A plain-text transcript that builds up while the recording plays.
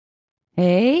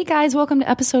Hey guys, welcome to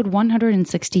episode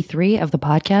 163 of the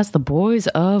podcast, The Boys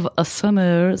of a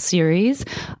Summer series,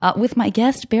 with my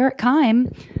guest, Barrett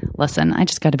Kime. Listen, I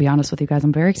just got to be honest with you guys.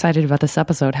 I'm very excited about this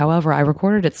episode. However, I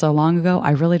recorded it so long ago,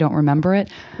 I really don't remember it.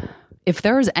 If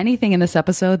there is anything in this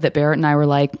episode that Barrett and I were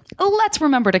like, oh, let's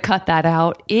remember to cut that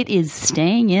out, it is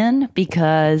staying in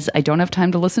because I don't have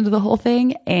time to listen to the whole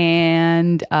thing,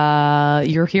 and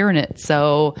you're hearing it.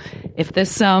 So if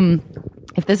this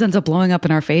ends up blowing up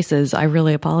in our faces, I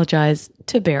really apologize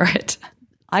to Barrett.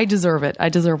 I deserve it. I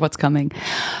deserve what's coming.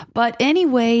 But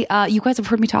anyway, you guys have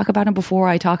heard me talk about him before.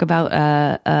 I talk about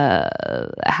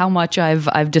how much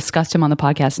I've discussed him on the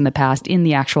podcast in the past in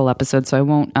the actual episode, so I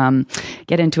won't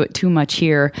get into it too much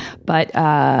here. But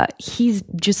he's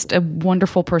just a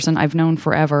wonderful person I've known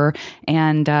forever,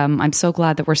 and I'm so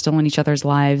glad that we're still in each other's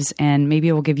lives. And maybe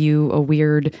it will give you a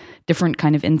weird, different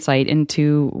kind of insight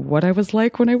into what I was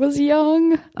like when I was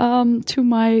young, to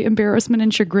my embarrassment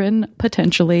and chagrin,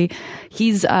 potentially.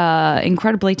 He's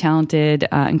incredibly talented,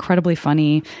 incredibly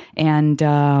funny, and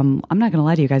I'm not going to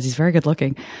lie to you guys, he's very good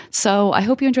looking. So I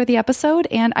hope you enjoyed the episode,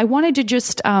 and I wanted to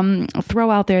just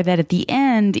throw out there that at the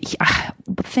end,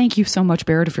 thank you so much,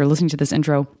 Barrett, if you're listening to this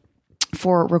intro,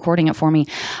 for recording it for me.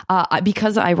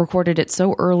 Because I recorded it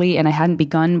so early and I hadn't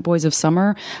begun Boys of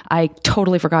Summer, I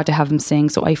totally forgot to have him sing.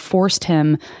 So I forced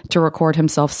him to record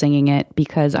himself singing it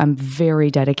because I'm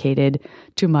very dedicated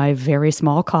to my very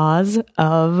small cause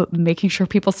of making sure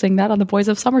people sing that on the Boys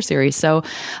of Summer series. So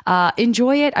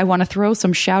enjoy it. I want to throw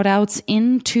some shout outs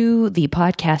into the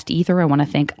podcast ether. I want to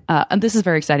thank, and this is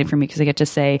very exciting for me because I get to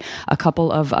say a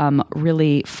couple of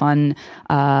really fun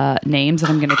names that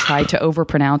I'm going to try to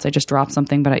overpronounce. I just dropped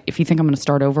something, but if you think I'm going to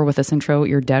start over with this intro,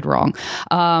 you're dead wrong.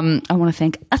 I want to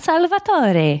thank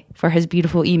Salvatore for his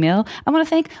beautiful email. I want to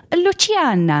thank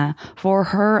Luciana for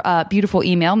her beautiful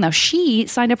email. Now, she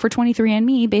signed up for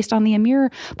 23andMe based on the Amir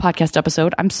podcast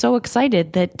episode. I'm so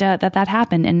excited that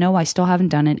happened, and no, I still haven't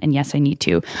done it, and yes, I need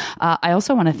to. I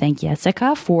also want to thank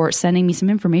Jessica for sending me some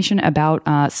information about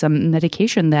some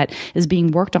medication that is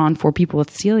being worked on for people with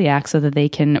celiac so that they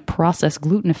can process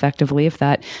gluten effectively, if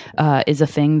that is a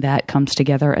thing that comes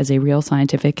together as a real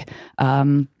scientific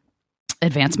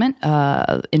advancement.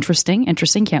 Interesting.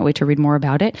 Can't wait to read more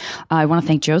about it. I want to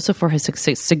thank Joseph for his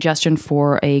suggestion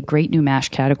for a great new MASH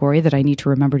category that I need to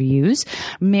remember to use.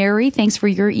 Mary, thanks for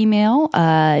your email.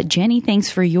 Jenny, thanks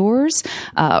for yours.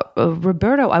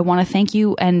 Roberto, I want to thank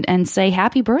you and say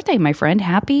happy birthday, my friend.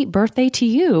 Happy birthday to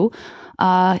you.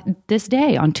 This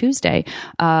day on Tuesday.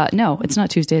 No, it's not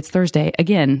Tuesday. It's Thursday.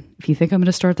 Again, if you think I'm going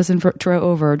to start this intro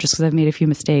over just because I've made a few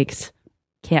mistakes,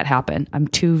 can't happen. I'm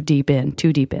too deep in.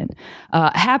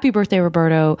 Happy birthday,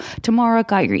 Roberto. Tamara,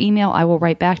 got your email. I will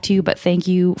write back to you, but thank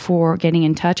you for getting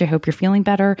in touch. I hope you're feeling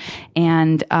better.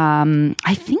 And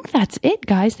I think that's it,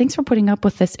 guys. Thanks for putting up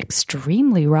with this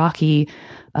extremely rocky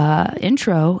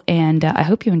intro. And I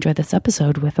hope you enjoyed this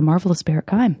episode with the marvelous Barrett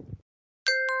Kime.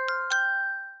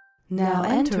 Now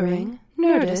entering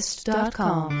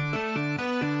Nerdist.com.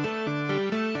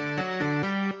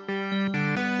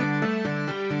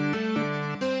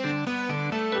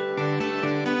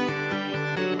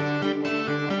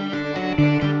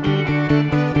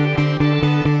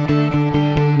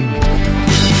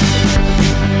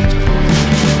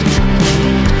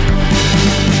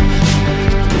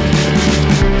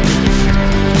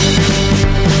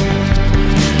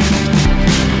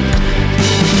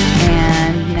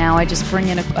 I just bring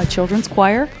in a children's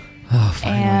choir,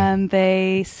 and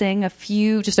they sing a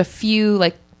few,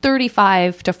 like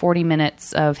 35 to 40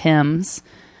 minutes of hymns.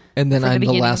 And then I'm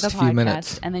the last few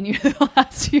minutes. And then you're the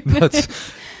last few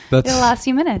minutes. That's the last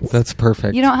few minutes. That's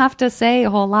perfect. You don't have to say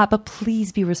a whole lot, but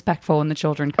please be respectful when the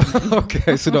children come in.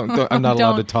 Okay, so don't I'm not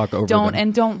allowed to talk over them.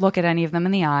 And don't look at any of them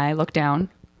in the eye. Look down.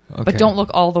 Okay. But don't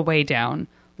look all the way down.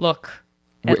 Look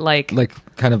at like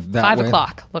kind of that 5 way?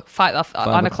 o'clock. Look,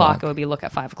 on a clock, it would be look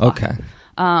at 5 o'clock. Okay.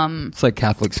 It's like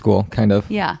Catholic school, kind of.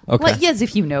 Yeah. Okay. Well, yes,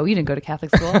 if you know you didn't go to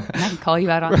Catholic school, and I can call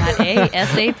you out on that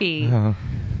ASAP.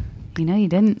 You know you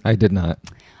didn't. I did not.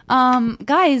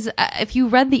 Guys, if you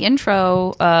read the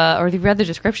intro or if you read the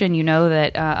description, you know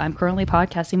that I'm currently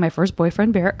podcasting my first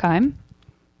boyfriend, Barrett Kime.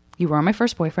 You were my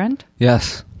first boyfriend.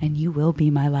 Yes. And you will be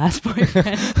my last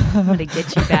boyfriend. I'm going to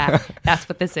get you back. That's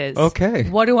what this is. Okay.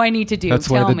 What do I need to do? That's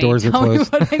Tell why the doors are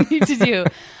closed. Tell me what I need to do.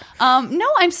 No,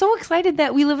 I'm so excited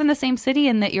that we live in the same city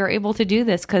and that you're able to do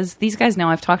this because these guys know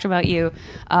I've talked about you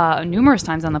numerous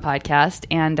times on the podcast.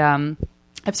 And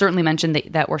I've certainly mentioned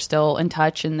that we're still in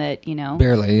touch and that,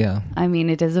 barely, yeah. I mean,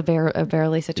 it is a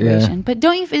barely situation. Yeah. But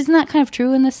isn't that kind of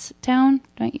true in this town?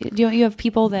 Don't you have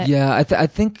people that... Yeah, I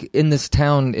think in this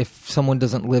town, if someone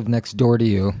doesn't live next door to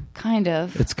you... Kind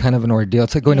of. It's kind of an ordeal.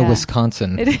 It's like going to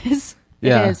Wisconsin. It is.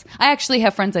 Yeah. It is. I actually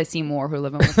have friends I see more who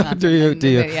live in Wisconsin. Do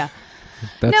you? Yeah.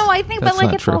 No, I think, but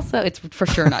like it's for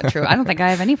sure not true. I don't think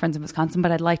I have any friends in Wisconsin,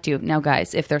 but I'd like to. Now,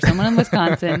 guys, if there's someone in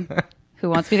Wisconsin who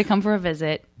wants me to come for a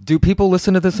visit. Do people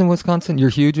listen to this in Wisconsin? You're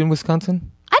huge in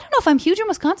Wisconsin? I don't know if I'm huge in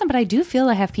Wisconsin, but I do feel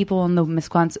I have people in the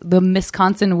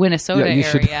Wisconsin-Minnesota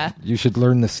area. You should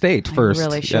learn the state first. I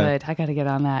really should. I got to get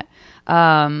on that.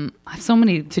 I have so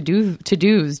many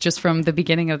to-dos just from the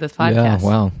beginning of this podcast. Yeah,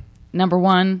 wow. Number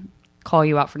 1, call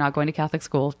you out for not going to Catholic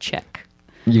school. Check.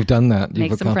 You've done that.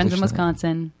 Make some friends in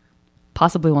Wisconsin.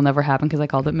 Possibly will never happen because I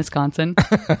called it Wisconsin.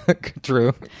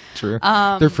 True.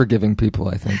 They're forgiving people,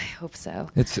 I think. I hope so.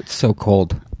 It's so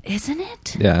cold. Isn't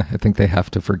it? Yeah, I think they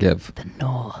have to forgive. The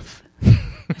North.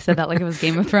 I said that like it was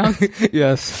Game of Thrones.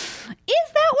 Yes.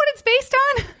 Is that what it's based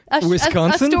on?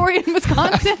 Wisconsin? A story in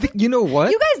Wisconsin? You know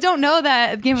what? You guys don't know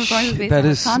that Game of Thrones is based on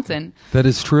Wisconsin. That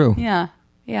is true. Yeah.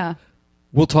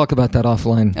 We'll talk about that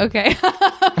offline. Okay.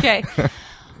 Okay.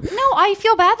 No, I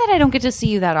feel bad that I don't get to see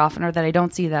you that often or that I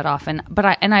don't see you that often. But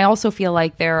I also feel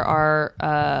like there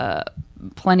are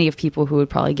plenty of people who would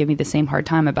probably give me the same hard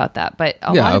time about that. But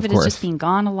a lot of it is just being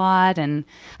gone a lot. And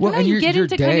you get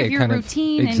into kind of your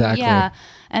routine. Exactly.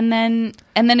 And then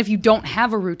if you don't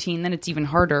have a routine, then it's even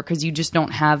harder because you just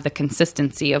don't have the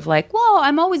consistency of like, well,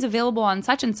 I'm always available on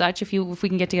such and such if we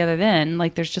can get together then.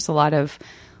 Like there's just a lot of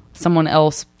someone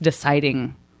else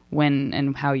deciding when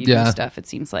and how you do stuff, it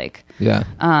seems like. Yeah.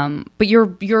 But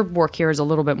your work here is a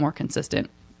little bit more consistent,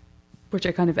 which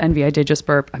I kind of envy. I did just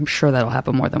burp. I'm sure that'll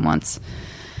happen more than once.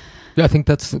 Yeah, I think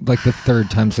that's like the 3rd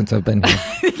time since I've been here.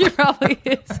 It probably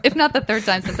is. If not the 3rd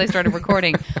time since I started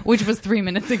recording, which was 3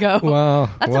 minutes ago. Wow.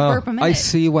 That's a burp a minute. I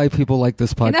see why people like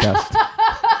this podcast.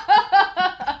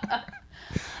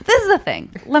 This is the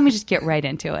thing. Let me just get right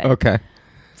into it. Okay.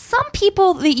 Some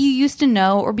people that you used to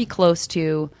know or be close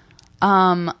to,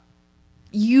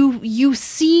 you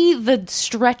see the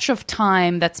stretch of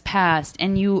time that's passed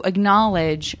and you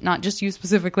acknowledge, not just you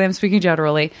specifically, I'm speaking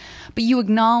generally, but you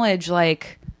acknowledge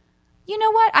like, you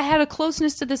know what? I had a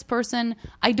closeness to this person.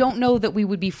 I don't know that we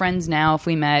would be friends now if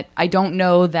we met. I don't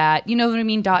know that, you know what I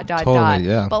mean? ... Totally,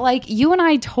 yeah. But like you and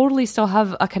I totally still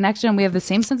have a connection. We have the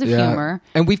same sense of humor.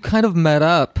 And we've kind of met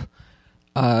up,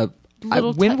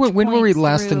 when were we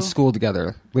last in school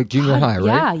together? Like junior high,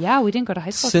 right? Yeah. We didn't go to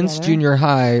high school Since together. junior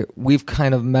high, we've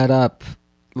kind of met up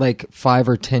like 5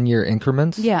 or 10 year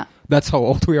increments. Yeah. That's how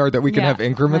old we are that we can have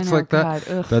increments like that.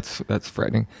 That's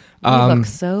frightening. You look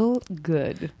so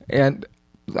good. And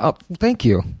thank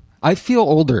you. I feel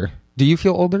older. Do you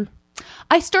feel older?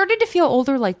 I started to feel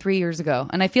older like 3 years ago,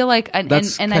 and I feel like, and I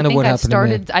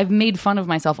think I've made fun of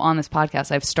myself on this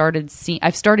podcast.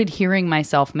 I've started hearing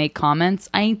myself make comments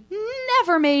I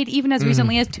never made even as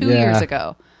recently as 2 years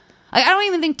ago. I don't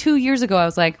even think 2 years ago I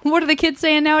was like, what are the kids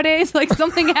saying nowadays? Like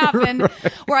something happened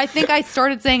where I think I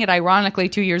started saying it ironically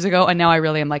 2 years ago, and now I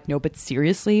really am like, no, but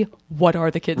seriously, what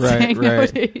are the kids saying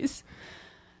nowadays?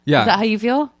 Yeah. Is that how you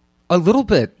feel? A little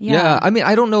bit. Yeah. I mean,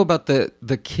 I don't know about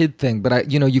the kid thing,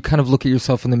 but you kind of look at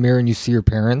yourself in the mirror and you see your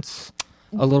parents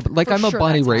a little bit. Like I'm a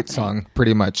Bonnie Raitt song,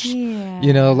 pretty much.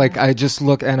 Yeah. Like I just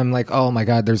look and I'm like, oh my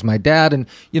God, there's my dad. And,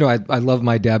 I love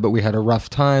my dad, but we had a rough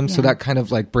time. Yeah. So that kind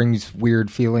of like brings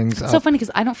weird feelings. It's so funny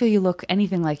because I don't feel you look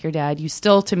anything like your dad. You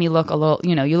still, to me, look a little,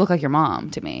 you look like your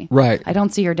mom to me. Right. I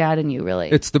don't see your dad in you, really.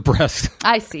 It's the breast.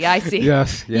 I see.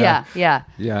 Yes. Yeah. Yeah.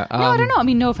 No, I don't know. I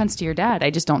mean, no offense to your dad. I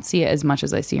just don't see it as much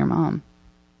as I see your mom.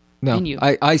 No,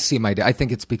 I see my dad. I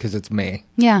think it's because it's me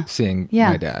seeing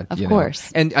my dad. Of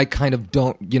course. And I kind of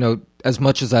don't, as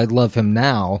much as I love him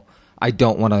now, I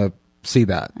don't want to see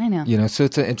that. I know. So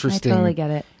it's an interesting. I totally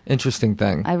get it. Interesting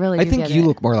thing. I really do think you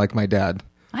look more like my dad.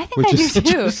 I think I do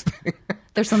too.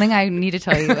 There's something I need to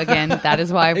tell you again. That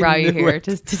is why I brought you here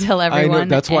to tell everyone. I know.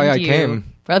 That's why I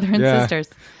came. Brother and sisters.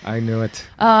 I knew it.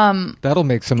 That'll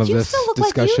make some of this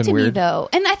discussion like weird. Me, though.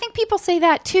 And I think people say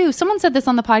that too. Someone said this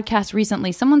on the podcast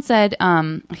recently. Someone said,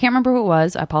 I can't remember who it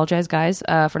was. I apologize, guys,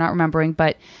 for not remembering.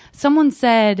 But someone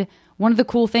said one of the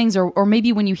cool things, or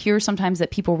maybe when you hear sometimes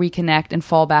that people reconnect and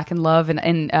fall back in love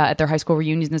and at their high school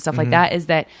reunions and stuff like that, is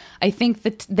that I think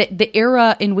that the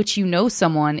era in which you know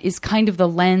someone is kind of the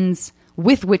lens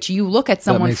with which you look at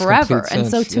someone forever. And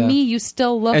so to me, you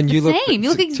still look the same. You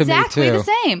look exactly the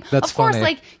same. That's of course, funny.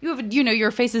 like you have,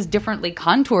 your face is differently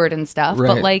contoured and stuff,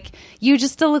 but like you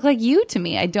just still look like you to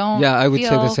me. I don't. Yeah, I would say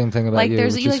the same thing about like you.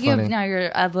 There's which you, is like you funny. have now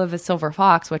your I live as Silver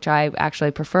Fox, which I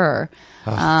actually prefer.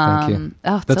 Oh, thank you.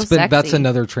 Oh, it's so sexy. That's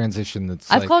another transition.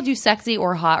 I've called you sexy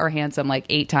or hot or handsome like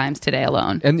 8 times today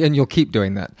alone. And you'll keep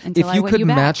doing that. Until if you could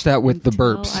match that with the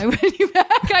burps. I win you back.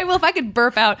 I will if I could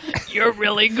burp out, you're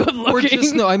really good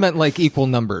looking. No, I meant like equal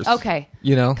numbers. Okay.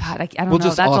 You know? God, I don't know.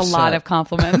 That's a lot of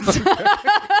compliments.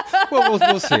 Well,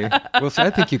 we'll see. I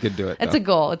think you could do it. It's a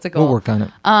goal. We'll work on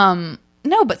it.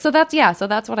 No, but so that's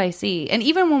what I see. And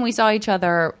even when we saw each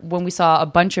other, when we saw a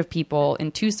bunch of people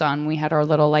in Tucson, we had our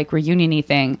little like reunion-y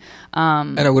thing.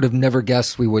 And I would have never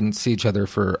guessed we wouldn't see each other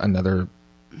for another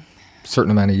certain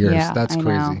amount of years. Yeah, That's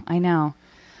crazy. I know.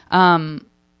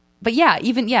 But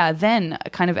then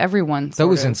kind of everyone that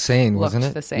was insane, wasn't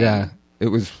it? The same. Yeah, it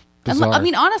was bizarre. I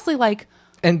mean, honestly, like,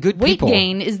 and good weight people.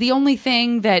 gain is the only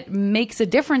thing that makes a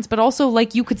difference, but also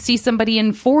like you could see somebody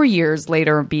in 4 years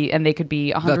later and they could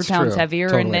be 100 pounds heavier,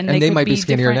 totally. and then they could might be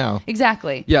skinnier different. now.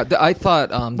 Exactly. Yeah, I thought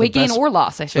weight gain or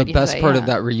loss. I should. The best part of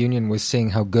that reunion was seeing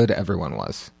how good everyone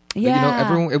was. Yeah,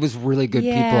 everyone. It was really good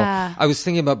people. I was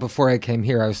thinking about before I came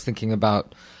here. I was thinking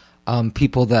about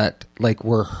people that like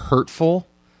were hurtful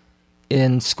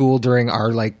in school during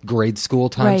our like grade school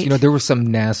times. Right. There were some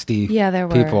nasty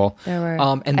people. There were.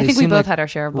 And I they think we seem both like had our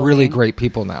share of bullying. really great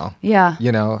people now. Yeah.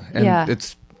 And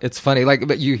it's funny. Like,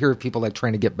 but you hear people like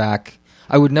trying to get back.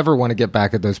 I would never want to get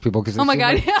back at those people because oh my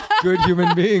god, like good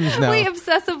human beings now. We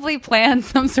obsessively planned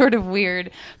some sort of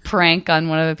weird prank on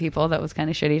one of the people that was kind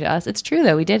of shitty to us. It's true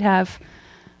though. We did have.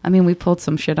 I mean, we pulled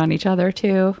some shit on each other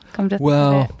too. Come to think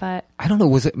of it, but I don't know.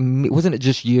 Wasn't it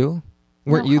just you?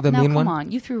 Weren't you the mean one? Come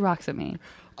on, you threw rocks at me.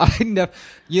 I never.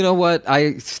 You know what?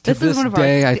 To this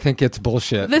day, I think it's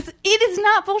bullshit. It is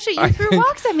not bullshit. You threw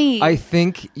rocks at me. I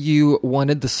think you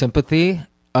wanted the sympathy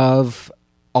of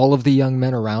all of the young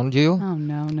men around you. Oh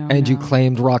no! And you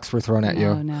claimed rocks were thrown at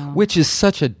you, which is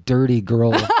such a dirty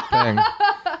girl thing.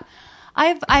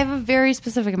 I have a very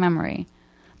specific memory.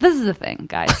 This is the thing,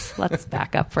 guys. Let's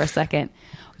back up for a second.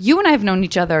 You and I have known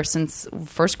each other since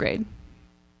first grade.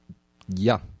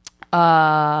 Yeah.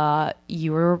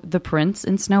 You were the prince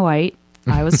in Snow White.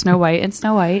 I was Snow White in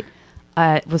Snow White.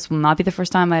 This will not be the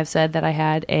first time I've said that I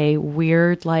had a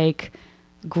weird, like,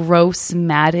 gross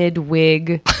matted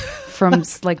wig from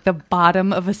like the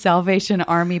bottom of a Salvation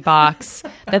Army box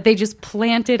that they just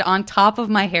planted on top of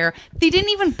my hair. They didn't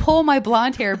even pull my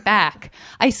blonde hair back.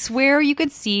 I swear you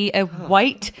could see a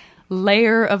white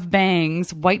layer of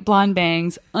bangs, white blonde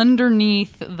bangs,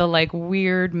 underneath the like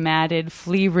weird matted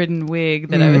flea-ridden wig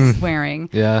that I was wearing.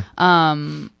 Yeah.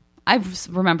 I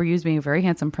remember you as being a very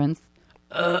handsome prince.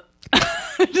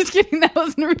 Just kidding. That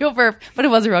wasn't a real verb, but it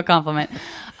was a real compliment.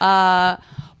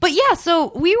 But yeah,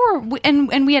 so we were,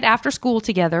 and we had after school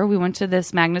together. We went to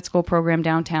this magnet school program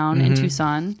downtown in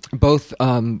Tucson. Both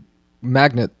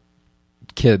magnet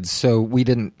kids, so we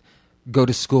didn't go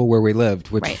to school where we lived,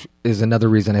 which is another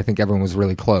reason I think everyone was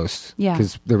really close. Yeah,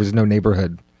 because there was no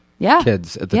neighborhood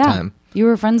kids at the time. You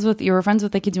were friends with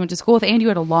the kids you went to school with, and you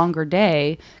had a longer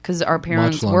day because our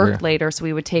parents worked later, so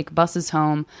we would take buses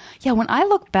home. Yeah, when I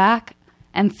look back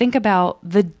and think about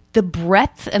the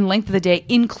breadth and length of the day,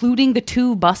 including the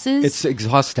 2 buses, it's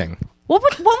exhausting. What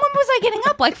when was I getting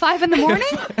up? Like 5 a.m?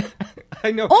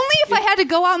 I know. Only if I had to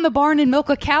go out in the barn and milk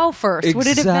a cow first would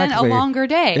it have been a longer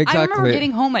day. Exactly. I remember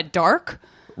getting home at dark.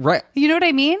 Right. You know what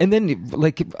I mean? And then,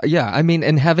 like, yeah, I mean,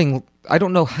 and having, I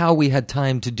don't know how we had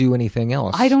time to do anything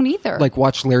else. I don't either. Like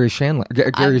watch Larry Shandling.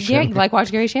 Gary Shandling. Yeah, like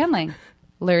watch Gary Shandling.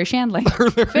 Larry Shandling.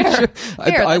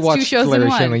 Fair. I watched 2 shows Larry in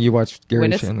one. Shandling. You watched Gary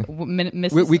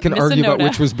Shandling. We can argue about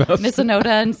which was best. Miss Anoda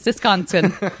and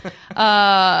Wisconsin.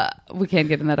 We can't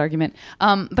get in that argument.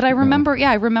 But I remember,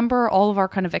 I remember all of our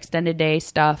kind of extended day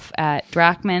stuff at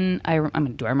Drachman. I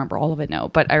mean, do I remember all of it? No,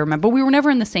 but I remember we were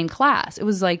never in the same class. It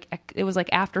was like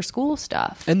after school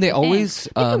stuff. And they always.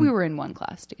 I think we were in one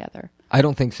class together. I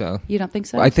don't think so. You don't think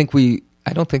so? I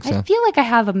don't think so. I feel like I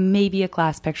have maybe a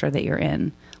class picture that you're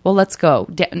in. Well, let's go.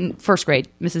 First grade,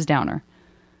 Mrs. Downer.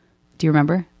 Do you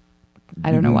remember?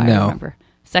 I don't know why I remember.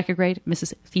 Second grade,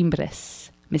 Mrs. Fimbres.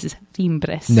 Mrs.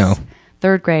 Fimbres. No.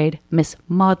 Third grade, Miss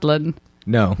Maudlin.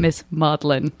 No. Miss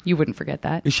Maudlin. You wouldn't forget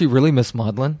that. Is she really Miss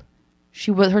Maudlin?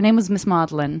 Her name was Miss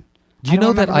Maudlin. Do you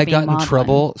know that I got in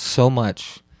trouble so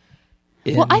much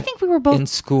I think we were both in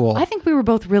school. I think we were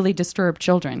both really disturbed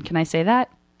children. Can I say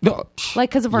that? No,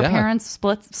 like because of our parents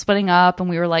splitting up, and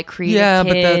we were like creative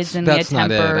kids, and we had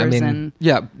tempers. I mean,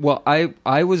 well,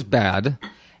 I was bad.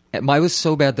 I was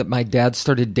so bad that my dad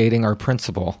started dating our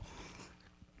principal.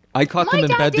 I caught them in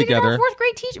bed together.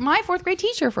 My fourth grade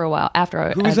teacher for a while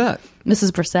after. Who was that?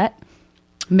 Mrs. Brissett.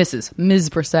 Ms.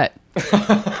 Brissett.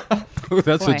 Oh,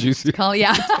 that's a juicy.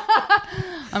 Yeah.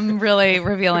 I'm really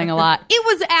revealing a lot. It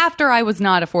was after I was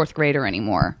not a fourth grader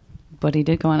anymore. But he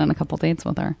did go on a couple dates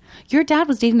with her. Your dad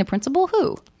was dating the principal?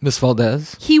 Who? Miss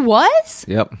Valdez. He was?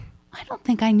 Yep. I don't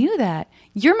think I knew that.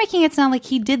 You're making it sound like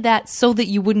he did that so that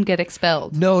you wouldn't get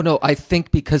expelled. No. I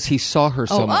think because he saw her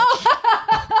so much.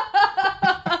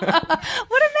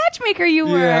 What a matchmaker you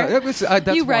were. Yeah, it was.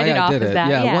 That's you why write it I off did as it. that.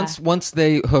 Yeah. Once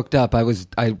they hooked up, I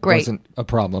wasn't a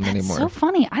problem anymore. So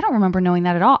funny. I don't remember knowing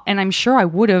that at all. And I'm sure I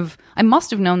would have. I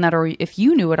must have known that, or if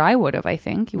you knew it, I would have. I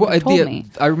think you would have told me.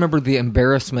 I remember the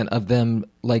embarrassment of them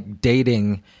like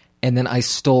dating, and then I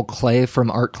stole clay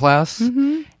from art class,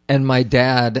 and my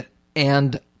dad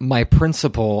and my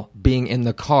principal being in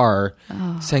the car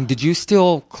saying, "Did you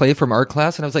steal clay from art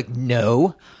class?" And I was like,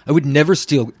 "No, I would never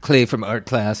steal clay from art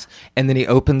class." And then he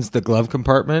opens the glove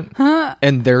compartment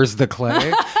and there's the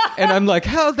clay. And I'm like,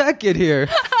 how'd that get here?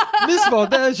 Miss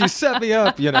Valdez, you set me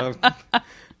up, Yeah.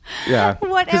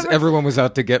 Because everyone was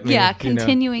out to get me. Yeah,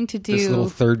 continuing to do. This little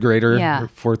third grader or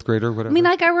fourth grader, whatever. I mean,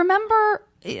 like, I remember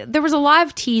there was a lot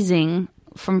of teasing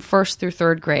from first through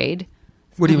third grade.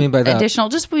 What do you mean by that? Additional,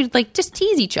 we'd just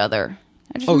tease each other.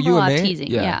 I just remember you a lot and of me?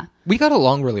 teasing. Yeah. We got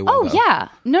along really well. Oh, though. yeah.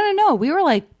 No. We were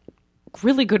like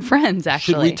really good friends,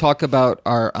 actually. Should we talk about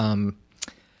our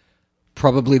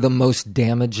probably the most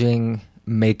damaging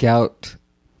makeout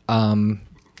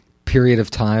period of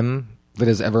time that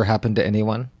has ever happened to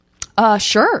anyone?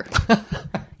 Sure.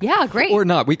 Yeah, great. Or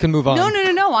not. We can move on.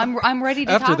 No. I'm ready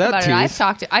to talk about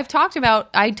it.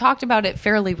 I talked about it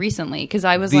fairly recently because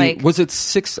I was like, was it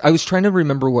sixth? I was trying to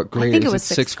remember what grade. I think it was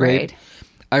sixth grade.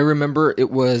 I remember it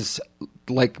was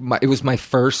like it was my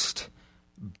first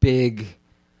big.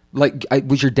 Like,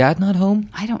 was your dad not home?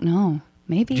 I don't know.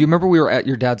 Maybe. Do you remember we were at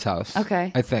your dad's house?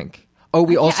 Okay. I think. Oh,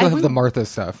 we also have the Martha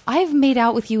stuff. I've made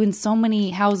out with you in so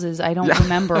many houses. I don't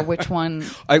remember which one.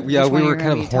 We were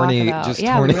kind of horny, just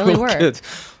horny we really little kids.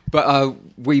 But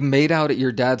we made out at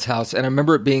your dad's house, and I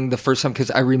remember it being the first time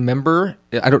because I remember.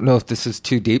 I don't know if this is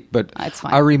too deep, but it's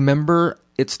fine. I remember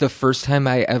it's the first time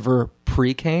I ever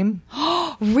pre-came.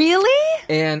 Really?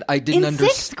 And I didn't in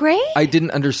sixth grade. I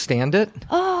didn't understand it.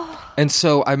 Oh. And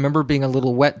so I remember being a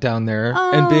little wet down there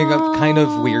and being kind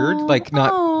of weird, like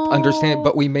not understand.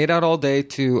 But we made out all day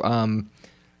to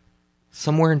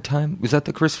Somewhere in Time. Was that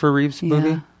the Christopher Reeves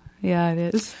movie? Yeah,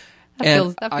 it is. That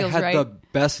feels I had right. the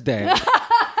best day.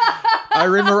 I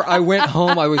remember I went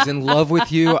home. I was in love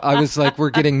with you. I was like, we're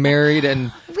getting married,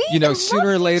 and sooner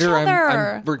or later,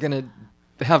 we're gonna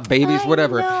have babies,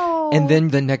 whatever. And then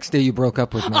the next day, you broke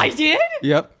up with me. I did.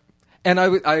 Yep. And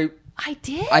I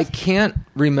did. I can't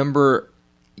remember.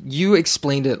 You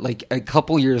explained it like a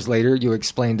couple years later. You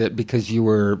explained it because you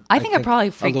were. I think I probably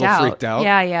freaked out.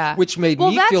 Yeah. Which made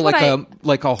me feel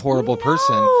like a horrible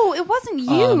person. No, it wasn't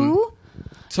you.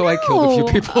 So I killed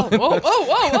a few people.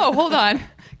 Whoa! Hold on.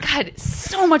 God,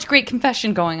 so much great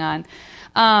confession going on.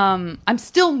 I'm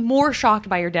still more shocked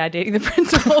by your dad dating the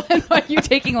principal than by you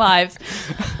taking lives.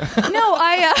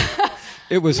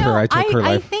 It was her. I took her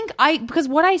life. I think because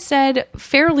what I said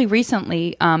fairly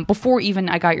recently, before even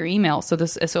I got your email. So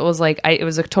it was like it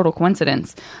was a total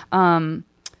coincidence. I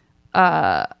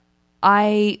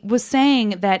was saying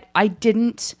that I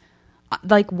didn't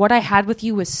like what I had with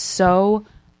you was so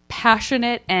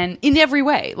passionate and in every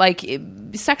way, like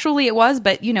sexually it was,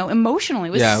 but emotionally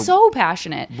it was so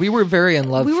passionate. We were very in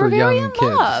love for young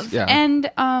kids. Yeah. And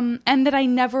that I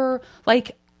never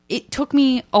it took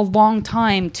me a long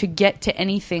time to get to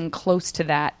anything close to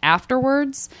that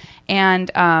afterwards.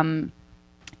 And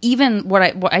even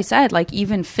what I said, like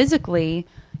even physically,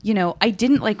 I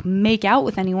didn't make out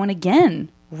with anyone again,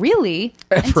 really,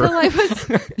 ever. until I was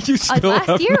you still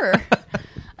last year.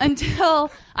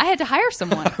 Until I had to hire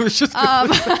someone. I was just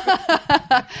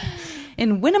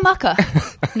in Winnemucca,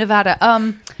 Nevada.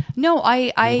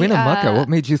 Winnemucca. What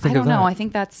made you think of that? I don't know. I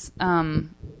think that's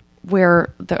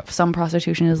where some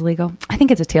prostitution is legal. I think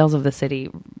it's a Tales of the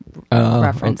City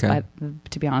reference. Okay.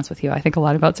 To be honest with you, I think a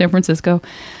lot about San Francisco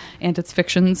and its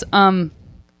fictions. No,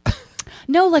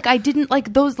 I didn't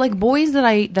like those boys that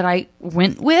I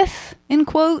went with in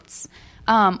quotes.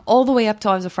 All the way up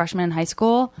till I was a freshman in high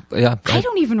school. Yeah, I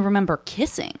don't even remember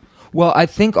kissing. Well, I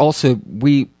think also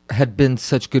we had been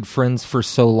such good friends for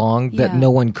so long that no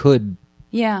one could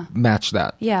match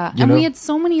that. Yeah. We had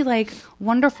so many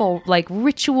wonderful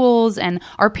rituals, and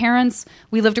our parents,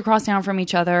 we lived across town from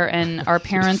each other, and our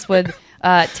parents would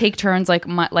take turns. Like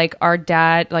our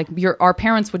dad, like our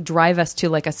parents would drive us to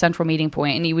like a central meeting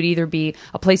point, and it would either be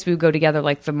a place we would go together,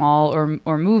 like the mall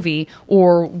or movie,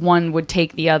 or one would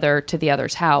take the other to the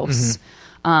other's house.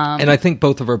 And I think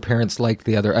both of our parents liked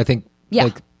the other. I think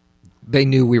like they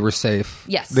knew we were safe.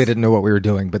 Yes, they didn't know what we were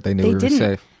doing, but they knew we were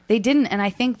safe. They didn't, and I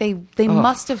think they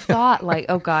must have thought like,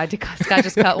 oh God, did Scott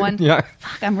just cut one? Yeah.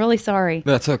 Fuck, I'm really sorry.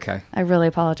 That's okay. I really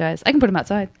apologize. I can put him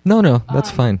outside. No, that's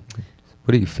fine.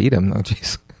 What do you feed him? Oh,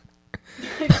 jeez.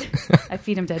 I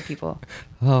feed him dead people.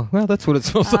 Oh, well, that's what it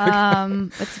smells like.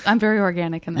 I'm very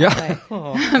organic in that way.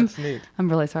 Oh, that's neat. I'm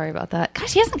really sorry about that.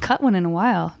 Gosh, he hasn't cut one in a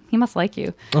while. He must like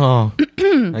you. Oh,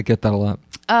 I get that a lot.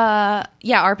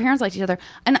 Yeah, our parents liked each other,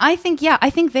 and I think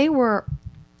they were.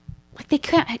 Like they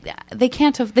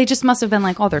can't have. They just must have been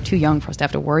like, oh, they're too young for us to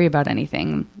have to worry about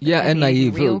anything. Yeah, and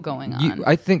naive. Real going on.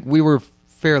 I think we were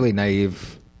fairly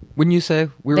naive. Wouldn't you say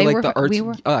we were like the artsy?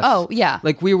 Us. Oh yeah,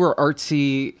 like we were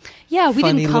artsy. Yeah, we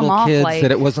funny didn't come little off kids like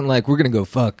that it wasn't like we're gonna go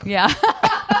fuck. Yeah.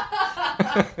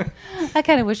 I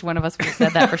kind of wish one of us would have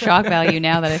said that for shock value.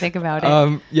 Now that I think about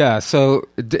it. Yeah. So,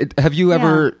 have you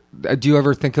ever? Do you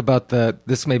ever think about the?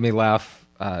 This made me laugh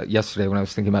yesterday when I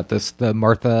was thinking about this. The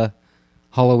Martha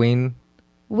Halloween.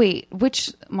 Wait,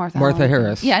 which Martha? Martha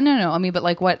Harris. Yeah, no. I mean, but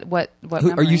like, what?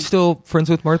 Are you still friends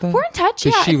with Martha? We're in touch.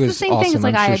 Yeah, she it's was the same awesome. thing. It's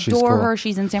like I sure adore cool. her.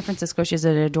 She's in San Francisco. She's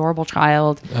an adorable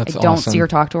child. That's I don't awesome. see her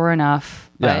talk to her enough.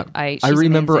 But yeah, I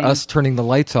remember amazing. us turning the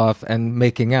lights off and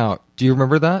making out. Do you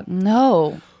remember that?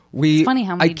 No. It's funny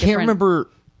how many I can't remember.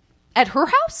 At her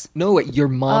house? No, at your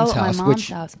mom's house. My mom's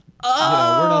house.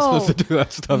 Oh, we're not supposed to do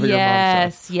that stuff at your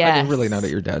mom's house. Yes. I mean, really not at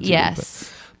your dad's.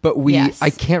 Yes. But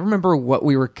I can't remember what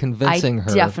we were convincing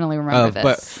her. I definitely remember this.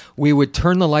 But we would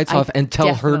turn the lights off and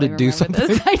tell her to do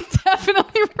something. I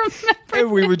definitely remember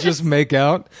and we would just make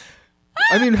out.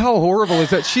 I mean, how horrible is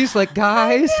that? She's like,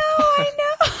 guys. I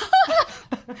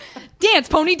know. Dance,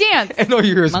 pony dance. And all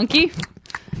you hear is monkey.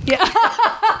 Yeah.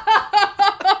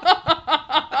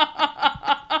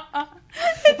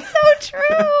 It's so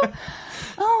true.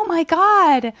 Oh my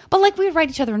God. But like we would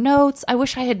write each other notes. I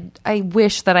wish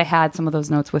that I had some of those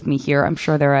notes with me here. I'm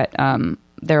sure they're at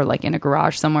they're like in a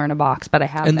garage somewhere in a box, but I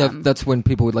have them. That's when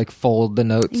people would like fold the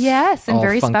notes. Yes, in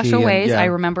very special ways. Yeah. I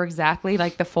remember exactly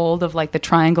like the fold of like the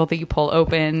triangle that you pull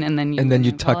open and then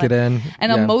you tuck it in.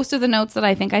 And most of the notes that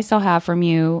I think I still have from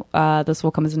you, this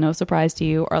will come as no surprise to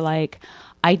you, are like,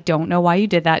 I don't know why you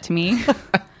did that to me.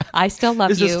 I still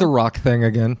love you. Is this the rock thing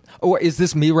again? Oh, is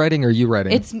this me writing or you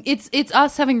writing? It's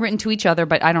us having written to each other,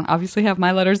 but I don't obviously have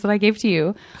my letters that I gave to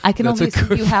you. I can only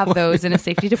assume you have those in a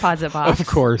safety deposit box. Of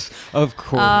course.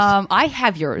 I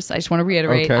have yours. I just want to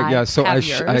reiterate. Okay, yeah. So I'm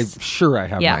sure I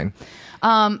have mine.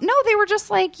 No, they were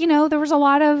just like, there was a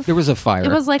lot of... There was a fire.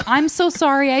 It was like, I'm so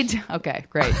sorry Okay,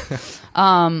 great.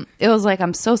 It was like,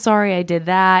 I'm so sorry I did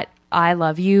that. I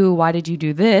love you. Why did you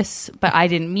do this? But I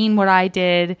didn't mean what I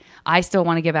did. I still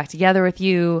want to get back together with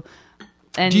you.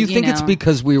 And do you think it's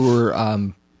because we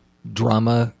were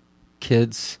drama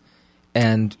kids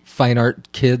and fine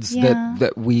art kids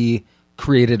that we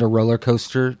created a roller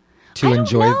coaster to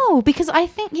enjoy? No, because I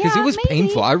think because it was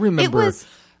painful. I remember. It was.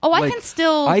 Oh, like, I can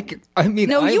still. I mean,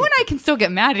 no, you and I can still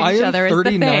get mad at each other. I am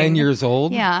 39 years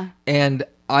old. Yeah, and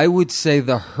I would say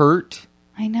the hurt.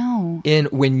 I know. In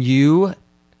when you.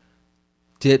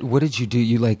 What did you do?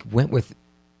 You like went with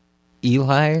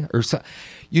Eli or so?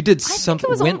 You did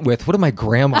something. Went with. What did my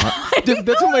grandma?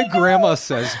 That's what my grandma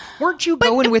says. Weren't you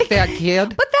going with that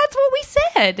kid? But that's what we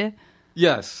said.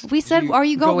 Yes, we said. Are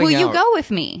you going? Will you go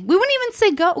with me? We wouldn't even say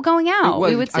going out.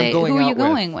 We would say, who are you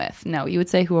going with? No, you would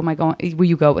say, who am I going? Will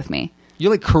you go with me?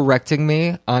 You're like correcting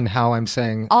me on how I'm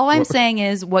saying. All I'm saying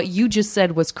is what you just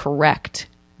said was correct,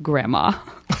 Grandma.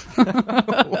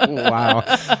 Wow.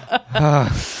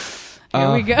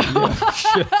 Here we go.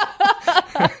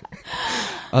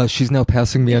 Yeah, she's now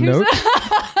passing me a note.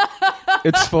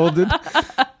 It's folded.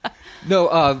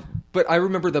 No, but I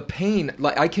remember the pain.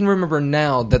 Like I can remember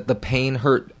now that the pain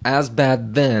hurt as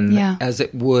bad then as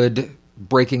it would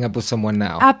breaking up with someone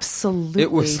now. Absolutely.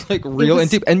 It was like real and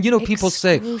deep. And people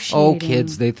say, "Oh,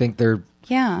 kids, they think they're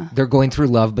going through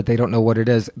love, but they don't know what it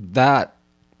is." That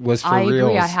was for real. I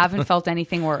agree. I haven't felt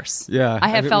anything worse. Yeah. I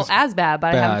have felt as bad,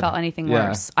 but I haven't felt anything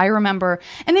worse. I remember,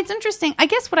 and it's interesting. I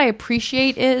guess what I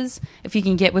appreciate is, if you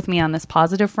can get with me on this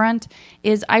positive front,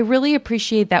 is I really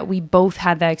appreciate that we both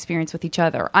had that experience with each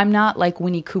other. I'm not like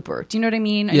Winnie Cooper. Do you know what I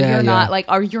mean? Yeah, you're not like,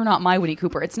 you're not my Winnie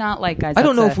Cooper. It's not like, guys, I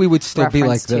don't know if we would still be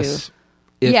like this.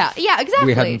 Exactly.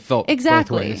 We hadn't felt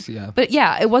both ways, But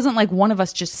it wasn't like one of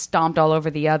us just stomped all over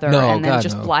the other and then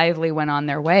blithely went on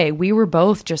their way. We were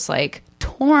both just like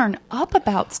torn up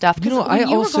about stuff. Because when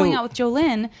you were going out with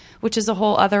Jolene, which is a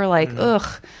whole other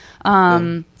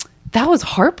that was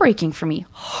heartbreaking for me.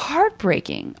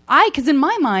 Heartbreaking. Because in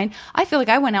my mind, I feel like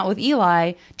I went out with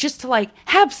Eli just to like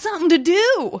have something to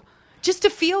do. Just to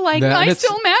feel like I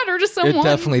still matter to someone. It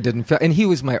definitely didn't feel... And he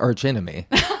was my arch enemy.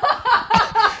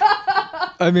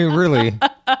 I mean, really.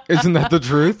 Isn't that the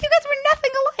truth? You guys were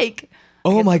nothing alike.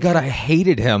 Oh my God, I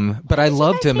hated him, but I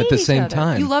loved him at the same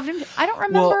time. You loved him? I don't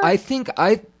remember. Well, I think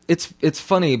it's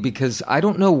funny because I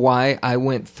don't know why I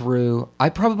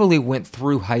probably went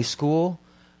through high school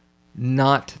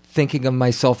not thinking of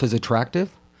myself as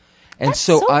attractive. And That's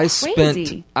so I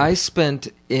crazy. spent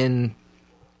in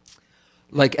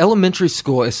like elementary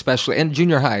school especially and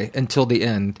junior high until the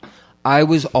end, I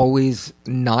was always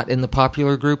not in the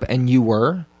popular group and you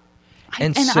were.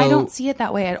 And I don't see it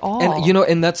that way at all. And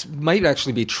and that's might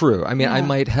actually be true. I mean, I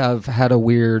might have had a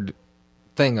weird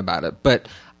thing about it, but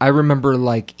I remember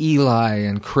like Eli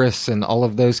and Chris and all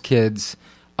of those kids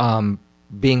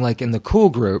being like in the cool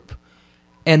group,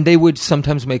 and they would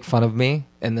sometimes make fun of me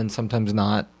and then sometimes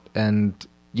not. And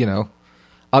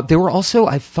they were also,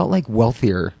 I felt like,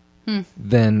 wealthier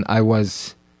than I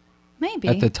was maybe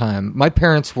at the time. My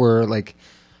parents were like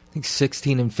I think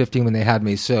 16 and 15 when they had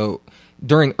me, so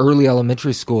during early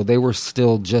elementary school, they were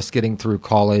still just getting through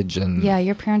college. And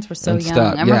your parents were so young.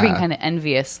 Stuff. I remember being kind of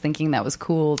envious, thinking that was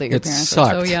cool that your parents were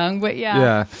so young. But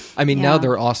yeah. I mean, now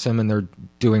they're awesome and they're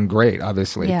doing great,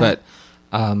 obviously. Yeah. But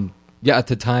at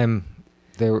the time,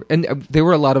 there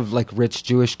were a lot of like rich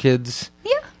Jewish kids.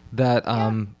 Yeah. That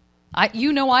I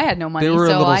had no money,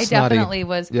 so I snotty. definitely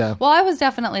was. Yeah. Well, I was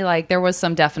definitely like there was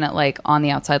some definite like on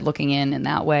the outside looking in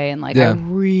that way, and like I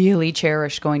really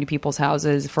cherished going to people's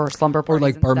houses for slumber parties or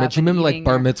like bar mitzvah. Remember like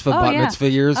bar mitzvah, bat mitzvah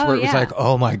years where it was like,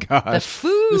 oh my gosh, the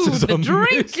food, the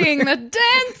drinking, the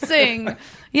dancing.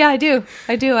 Yeah, I do.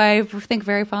 I think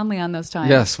very fondly on those times.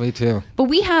 Yes, me too. But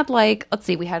we had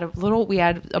we had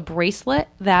a bracelet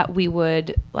that we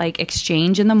would like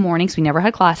exchange in the mornings. We never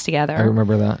had class together. I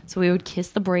remember that. So we would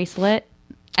kiss the bracelet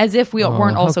as if we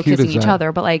weren't also kissing each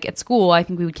other. But like at school, I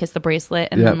think we would kiss the bracelet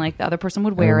and then like the other person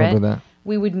would wear it. That.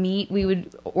 We would meet. We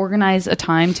would organize a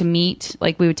time to meet.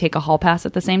 Like we would take a hall pass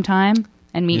at the same time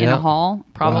and meet in a hall,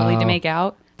 probably to make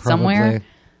out somewhere.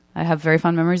 I have very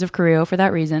fond memories of Creo for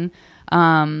that reason.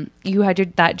 You had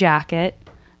that jacket.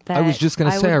 That I was just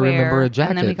going to say, I remember a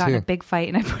jacket, and then we got in a big fight,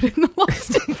 and I put it in the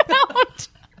lost and found.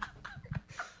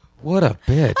 What a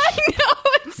bitch! I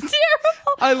know, it's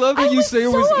terrible. I love that you say it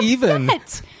was upset. even.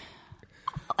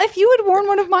 If you had worn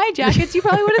one of my jackets, you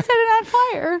probably would have set it on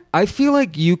fire. I feel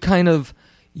like you kind of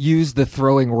used the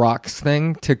throwing rocks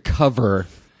thing to cover.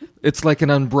 It's like an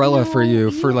umbrella for you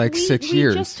for like 6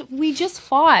 years. We just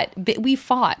fought. We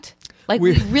fought. Like,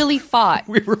 we really fought.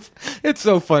 It's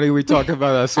so funny. We talk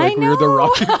about us like we were the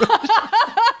Rocky Brothers.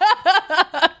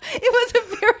 It was a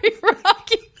very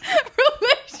rocky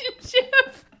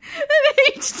relationship at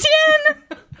age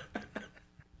 10.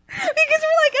 Because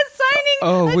we're like assigning.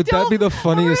 Oh, would that be the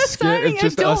funniest skit? It's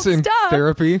just us in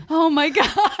therapy. Oh my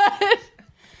God.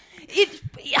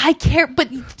 I care, but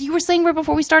you were saying right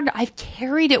before we started, I've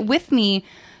carried it with me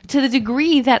to the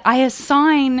degree that I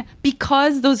assign,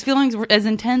 because those feelings were as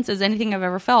intense as anything I've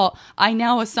ever felt, I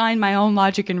now assign my own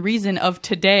logic and reason of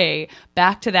today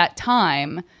back to that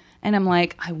time. And I'm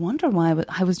like, I wonder why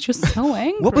I was just so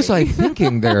angry. What was I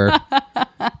thinking there?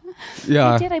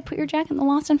 Yeah. I put your jacket in the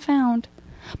lost and found.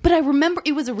 But I remember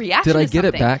it was a reaction to something. Did I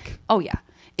get it back? Oh, yeah.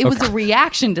 It was a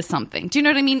reaction to something. Do you know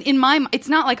what I mean? In my, it's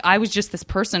not like I was just this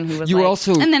person who was you like, were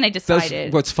also, and then I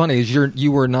decided. What's funny is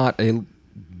you were not a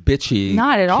bitchy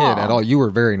not at kid at all. You were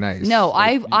very nice. No,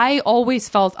 like, I always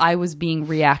felt I was being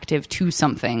reactive to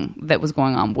something that was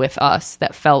going on with us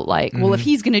that felt like, well, if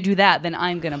he's going to do that, then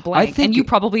I'm going to blank. And you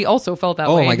probably also felt that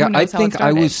way. Oh my God. I think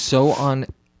I was so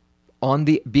on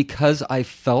the, because I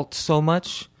felt so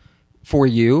much for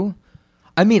you.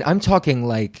 I mean, I'm talking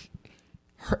like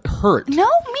hurt. No,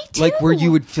 me too. Like where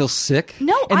you would feel sick.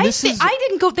 No, I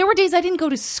didn't go. There were days I didn't go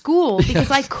to school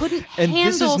because I couldn't and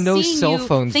handle this is no seeing cell you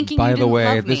phones, thinking by you the didn't way.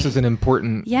 love me. This is an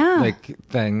important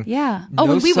thing. Yeah. No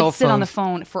and we cell would sit on the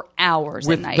phones phone for hours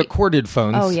with at night. the corded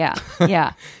phones. Oh yeah,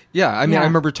 yeah. Yeah, I mean, I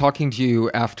remember talking to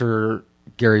you after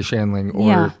Gary Shandling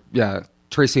or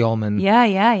Tracy Ullman.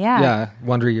 Yeah,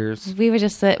 Wonder Years. We would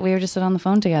just sit on the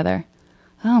phone together.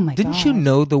 Oh my God. Didn't you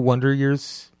know the Wonder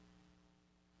Years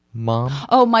mom?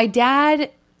 Oh, my dad,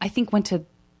 I think, went to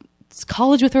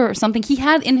college with her or something. He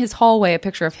had in his hallway a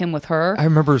picture of him with her. I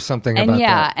remember something about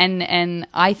that. And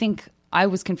I think I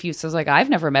was confused. I was like,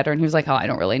 I've never met her. And he was like, oh, I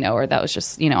don't really know her. That was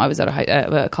just, I was at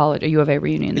a college, a U of A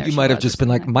reunion there. You might have just been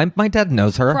like, my dad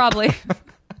knows her. Probably.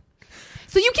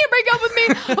 So you can't break up with me.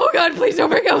 Oh God, please don't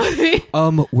break up with me.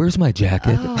 Where's my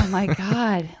jacket? Oh my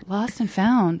God, lost and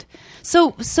found.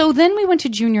 So then we went to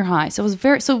junior high. So it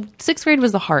was so sixth grade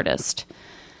was the hardest,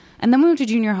 and then we went to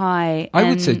junior high. I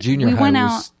would say junior high. We went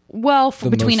out. Well,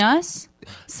 between us,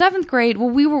 seventh grade. Well,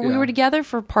 we were together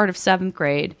for part of seventh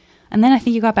grade, and then I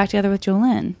think you got back together with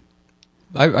Jolene.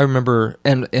 I remember,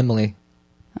 and Emily.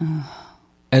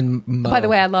 And Mo. By the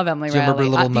way, I love Emily Do you Riley.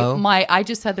 remember little Mo? I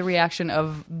just had the reaction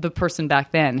of the person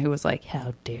back then who was like,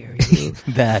 "How dare you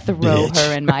that throw bitch.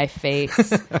 her in my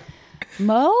face?"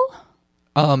 Mo?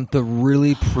 The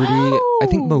really pretty. I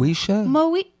think Moesha.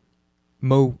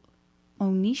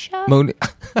 Monisha?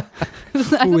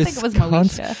 I don't think it was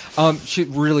Moesha. She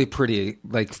really pretty.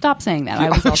 Like, stop saying that. I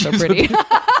was also pretty.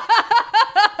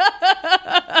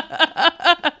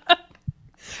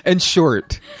 And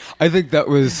short. I think that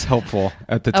was helpful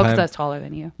at the time. Because I was taller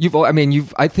than you.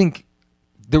 I think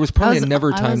there was probably never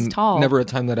a time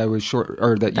that I was short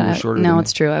or that you were shorter than me. No,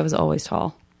 it's true. I was always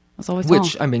tall.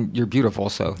 Which, I mean, you're beautiful,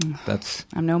 so that's...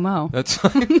 I'm no Mo. That's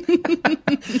fine.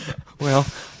 Well,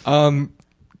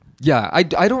 yeah, I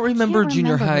don't remember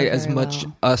junior high as much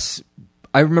us...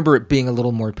 I remember it being a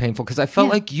little more painful because I felt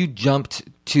like you jumped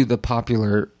to the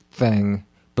popular thing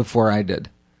before I did.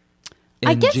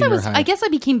 I guess I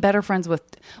became better friends with.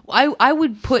 I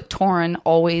would put Torrin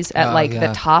always at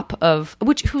the top of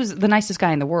who's the nicest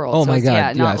guy in the world. Oh my God!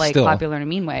 Yeah, not like still. Popular in a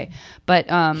mean way, but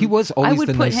he was always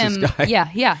the nicest guy.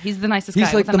 Yeah, he's the nicest guy.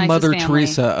 He's like the Mother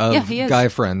Teresa of guy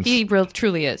friends. He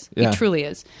truly is. Yeah. He truly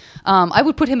is. I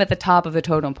would put him at the top of the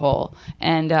totem pole,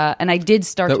 and I did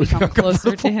start to become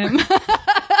closer to him.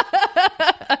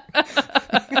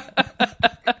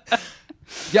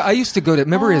 Yeah, I used to go to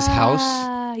remember his house.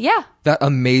 Yeah. That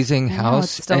amazing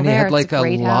house. And he had like a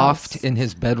loft in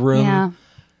his bedroom. Yeah.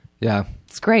 Yeah.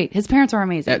 It's great. His parents are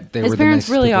amazing. His parents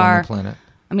really are. On the planet.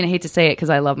 I mean, I hate to say it because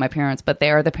I love my parents, but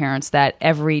they are the parents that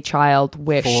every child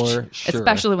wished,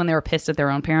 especially when they were pissed at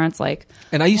their own parents. Like,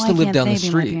 and I used to live down the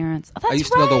street. I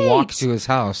used to be able to walk to his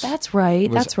house. That's right.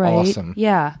 That's right. Awesome.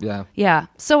 Yeah. Yeah. Yeah.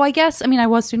 So I guess, I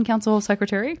was student council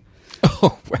secretary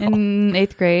in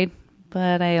 8th grade.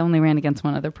 But I only ran against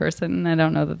one other person. I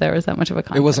don't know that there was that much of a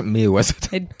conflict. It wasn't me, was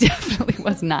it? It definitely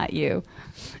was not you.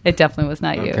 You.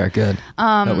 Okay, good.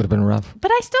 That would have been rough.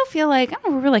 But I still feel like,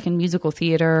 we were like in musical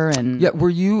theater and... Yeah, were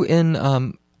you in...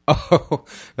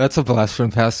 that's a blast from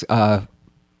the past.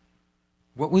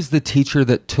 What was the teacher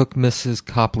that took Mrs.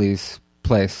 Copley's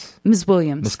place? Ms.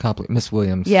 Williams. Miss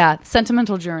Williams. Yeah,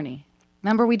 Sentimental Journey.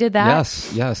 Remember we did that?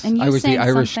 Yes. And I was the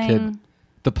Irish kid.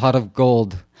 The pot of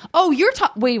gold. Oh, you're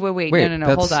wait.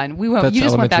 No. Hold on. You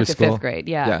just went back to 5th grade.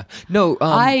 Yeah. No,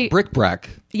 Brick-Brack.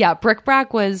 Yeah,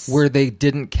 Brick-Brack was where they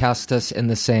didn't cast us in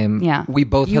the same. Yeah. We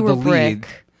both had the lead,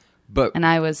 and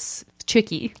I was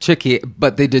Chicky,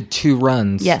 but they did 2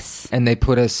 runs. Yes. And they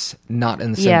put us not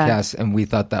in the same cast, and we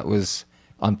thought that was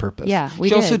on purpose. Yeah,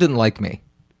 she also didn't like me.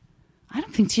 I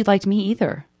don't think she liked me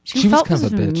either. She was kind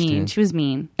of a bitch. Mean. She was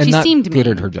mean. And she not seemed good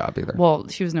mean. at her job either. Well,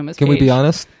 she was no Miss Can Page. we be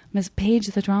honest? Miss Page,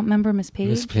 the drama member, Miss Page?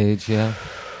 Miss Page, yeah.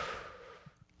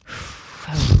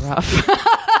 That was rough.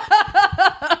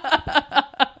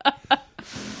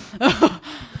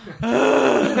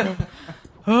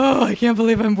 I can't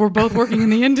believe we're both working in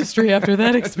the industry after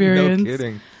that experience. No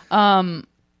kidding.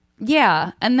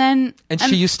 Yeah, and then... And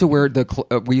she used to wear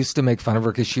we used to make fun of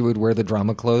her because she would wear the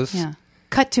drama clothes. Yeah.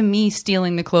 Cut to me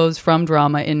stealing the clothes from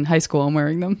drama in high school and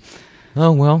wearing them.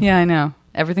 Oh, well. Yeah, I know.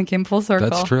 Everything came full circle.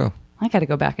 That's true. I got to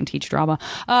go back and teach drama.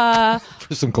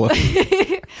 For some clothes.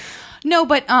 No,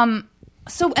 but,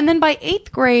 so, and then by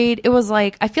 8th grade, it was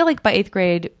like, I feel like by 8th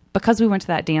grade, because we went to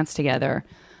that dance together,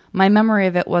 my memory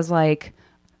of it was like,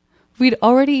 we'd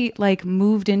already like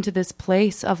moved into this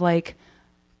place of like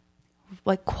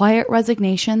quiet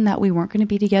resignation that we weren't going to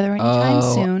be together anytime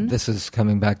soon. This is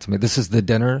coming back to me. This is the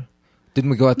dinner. Didn't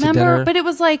we go out to dinner? But it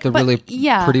was like really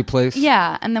pretty place.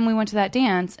 Yeah, and then we went to that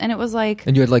dance, and it was like.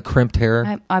 And you had like crimped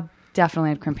hair. I definitely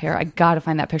had crimped hair. I got to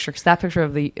find that picture because that picture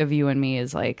of you and me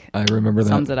is like. I remember that.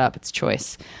 Sums it up. It's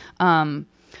choice. No,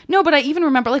 but I even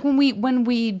remember like when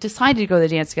we decided to go to the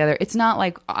dance together. It's not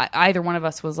like either one of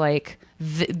us was like,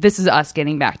 this is us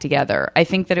getting back together. I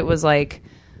think that it was like.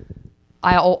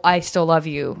 I still love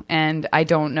you, and I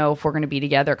don't know if we're going to be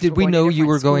together. Did we know you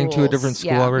were going to a different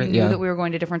school already? We knew that we were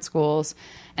going to different schools,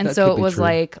 and that so it was true.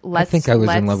 Like, let's. I think I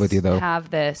was in love with you, though. Have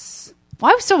this.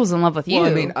 Well, I still was in love with you.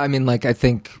 Well, I mean, like I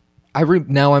think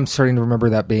now I'm starting to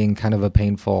remember that being kind of a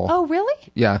painful. Oh,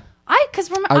 really? Yeah. I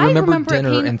remember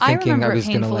dinner and thinking I was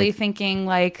going to like thinking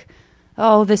like,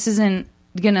 oh, this isn't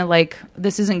gonna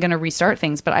restart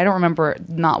things. But I don't remember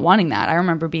not wanting that. I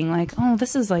remember being like, oh,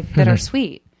 this is like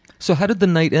bittersweet. So how did the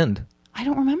night end? I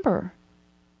don't remember.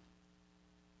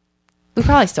 We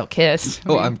probably still kissed.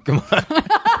 Come on. God.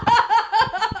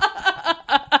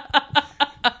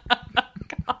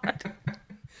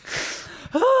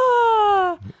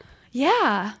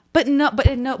 Yeah, but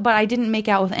I didn't make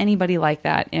out with anybody like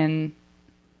that in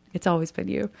It's Always Been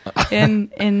You.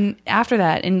 And after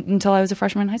that, until I was a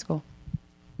freshman in high school.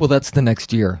 Well, that's the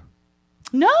next year.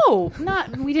 No,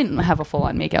 we didn't have a full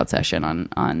on makeout session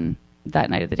on that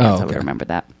night of the dance. I would remember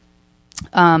that.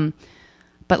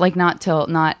 But like not till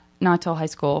high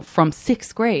school. From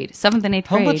 6th grade, 7th and 8th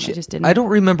grade, I just didn't. I don't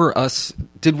remember us.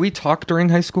 Did we talk during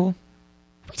high school?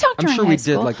 We talked during high school. I'm sure we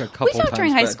did like a couple times. We talked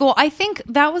during high school. I think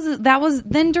that was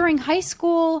then during high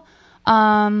school.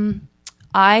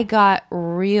 I got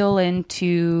real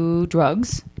into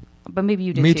drugs, but maybe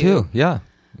you did too. Me too. Yeah.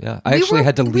 Yeah. I actually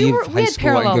had to leave high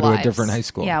school and go to a different high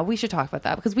school. Yeah, we should talk about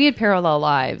that because we had parallel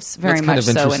lives very much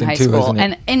so in high school.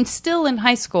 And still in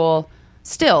high school,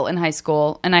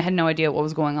 and I had no idea what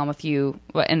was going on with you,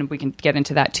 and we can get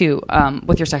into that too,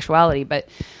 with your sexuality. But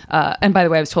and by the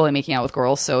way, I was totally making out with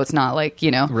girls, so it's not like,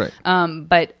 Right.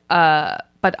 But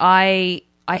I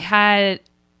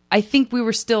think we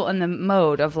were still in the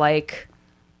mode of like,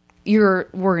 we're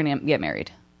gonna get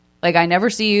married. Like, I never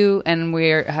see you, and we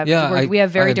have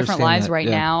very different lives right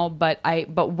now. But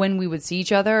when we would see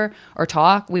each other or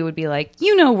talk, we would be like,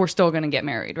 we're still going to get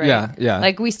married, right? Yeah, yeah.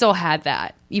 Like, we still had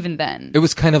that even then. It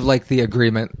was kind of like the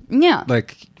agreement. Yeah.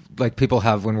 Like people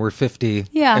have when we're 50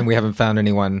 yeah. and we haven't found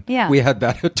anyone. Yeah. We had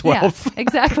that at 12. Yeah,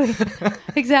 exactly.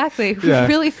 Exactly. Yeah.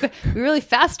 We really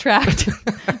fast-tracked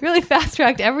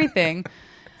everything.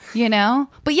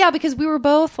 But yeah, because we were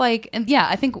both like, and yeah,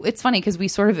 I think it's funny because we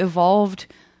sort of evolved.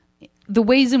 The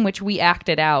ways in which we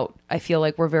acted out, I feel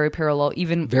like were very parallel,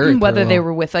 even whether they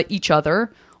were with each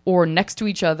other or next to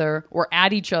each other or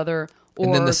at each other.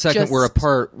 And then the second we're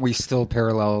apart, we still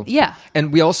parallel. Yeah.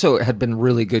 And we also had been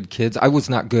really good kids. I was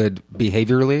not good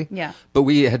behaviorally. Yeah. But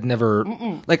we had never,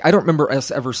 I don't remember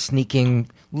us ever sneaking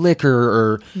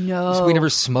liquor no. So we never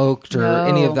smoked or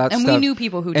any of that stuff. And we knew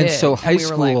people who did. And so high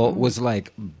school was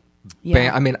like...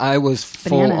 Yeah. I mean, I was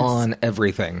full on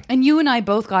everything. And you and I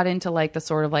both got into like the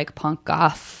sort of like punk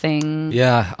goth thing.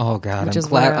 Yeah. Oh God.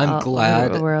 I'm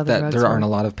glad that there aren't a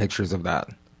lot of pictures of that.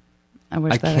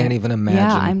 I can't even imagine.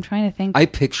 Yeah, I'm trying to think. I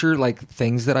picture like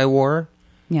things that I wore.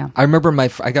 Yeah. I remember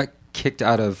I got kicked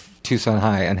out of Tucson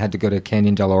High and had to go to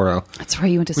Canyon Del Oro. That's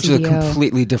right. You went to which CDO. is a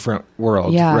completely different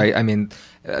world. Yeah. Right. I mean,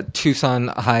 Tucson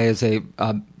High is a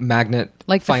magnet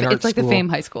fine arts It's like school. the Fame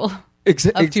High School. Of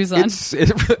Tucson.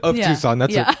 Tucson.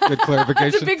 That's a good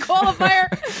clarification. That's a big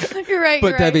qualifier. You're right.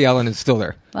 But Debbie Allen is still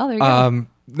there. Well, there you go.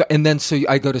 And then so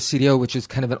I go to CDO, which is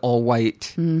kind of an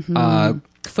all-white,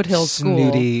 Foothills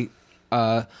snooty,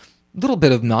 little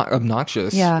bit of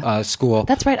obnoxious school.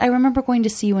 That's right. I remember going to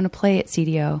see you in a play at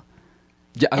CDO.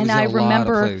 Yeah, I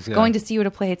remember going to see you at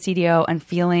a play at CDO and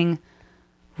feeling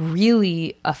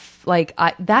really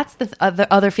that's the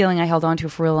other feeling I held on to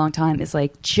for a long time is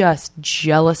like just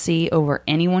jealousy over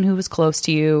anyone who was close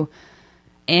to you,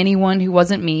 anyone who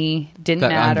wasn't me, didn't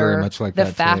matter. I'm very much like the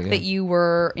that fact too, that you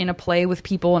were in a play with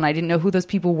people and I didn't know who those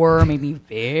people were made me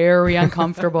very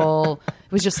uncomfortable.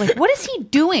 It was just like, what is he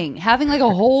doing? Having like a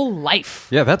whole life.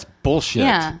 Yeah, that's bullshit.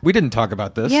 Yeah. We didn't talk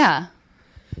about this. Yeah.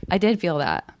 I did feel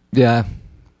that. Yeah.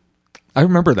 I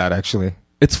remember that actually.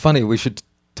 It's funny. We should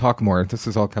talk more. This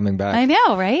is all coming back. I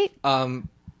know, right?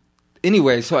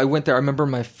 Anyway, so I went there. I remember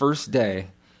my first day.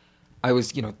 I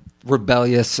was,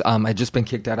 rebellious. I'd just been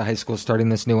kicked out of high school, starting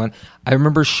this new one. I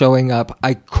remember showing up.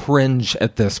 I cringe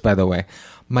at this, by the way.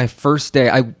 My first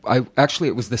day, I actually,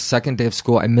 it was the second day of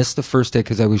school. I missed the first day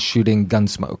because I was shooting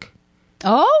Gunsmoke.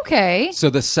 Oh, okay.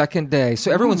 So the second day,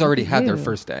 so everyone's already had their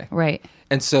first day. Right.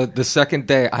 And so the second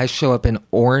day, I show up in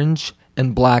orange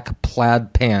and black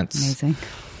plaid pants. Amazing.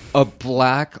 A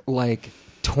black,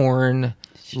 torn,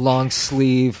 long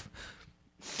sleeve,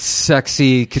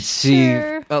 sexy, could see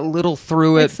a little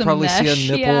through it, probably mesh, see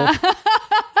a nipple. Yeah.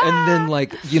 And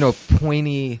then,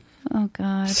 pointy,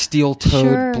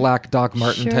 steel-toed black Doc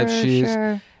Marten type shoes.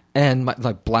 Sure. And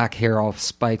my black hair all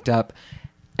spiked up.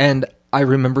 And I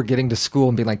remember getting to school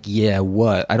and being like, yeah,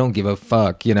 what? I don't give a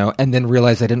fuck, and then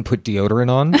realize I didn't put deodorant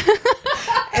on.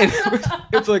 And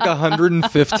it's like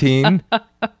 115.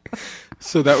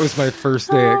 So that was my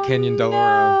first day at Canyon Del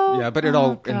Oro. Yeah, but it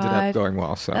all ended up going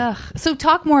well. So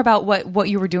talk more about what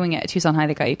you were doing at Tucson High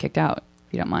that got you kicked out,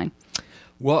 if you don't mind.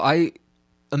 Well, I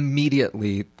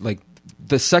immediately,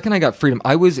 the second I got freedom,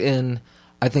 I was in,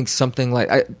 I think something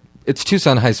it's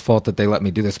Tucson High's fault that they let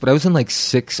me do this, but I was in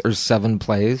 6 or 7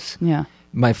 plays. Yeah.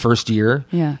 My first year.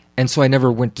 Yeah. And so I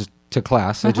never went to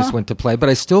class. I just went to play, but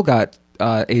I still got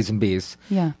A's and B's.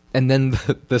 Yeah. then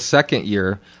the second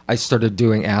year, I started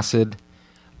doing acid.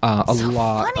 A so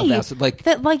lot funny of acid.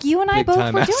 Like you and I both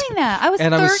were acid. doing that. I was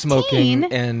and 13. I was smoking.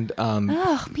 And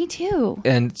me too.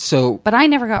 And so... But I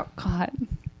never got caught.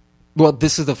 Well,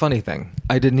 this is the funny thing.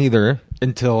 I didn't either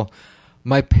until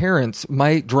my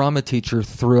drama teacher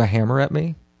threw a hammer at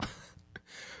me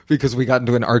because we got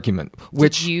into an argument.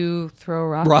 Did you throw a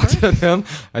rock? Rocked at him.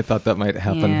 I thought that might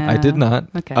happen. Yeah. I did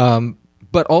not. Okay.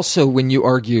 But also, when you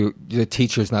argue, the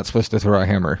teacher's not supposed to throw a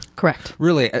hammer. Correct.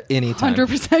 Really, at any time.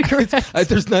 100% correct.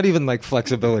 There's not even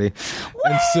flexibility.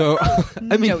 What? And so,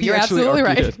 I mean, no, you're absolutely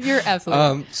right. You're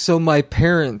absolutely right. So my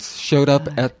parents showed up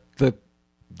at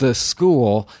the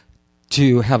school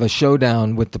to have a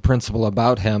showdown with the principal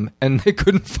about him, and they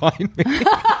couldn't find me.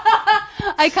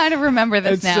 I kind of remember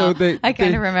this now. So they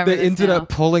ended up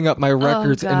pulling up my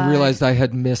records and realized I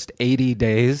had missed 80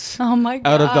 days. Oh my God.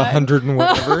 Out of the 100 and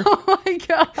whatever. Oh my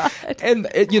God. And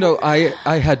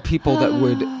I had people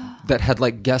that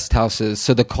had guest houses,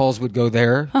 so the calls would go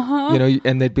there.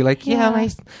 And they'd be like, "Yeah,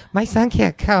 my son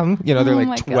can't come."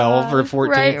 They're 12 or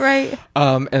 14. Right.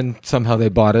 And somehow they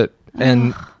bought it,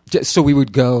 and so we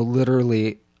would go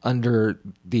literally under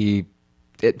the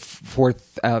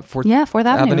Fourth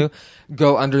Avenue,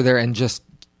 go under there and just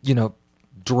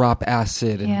drop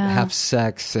acid and have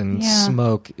sex and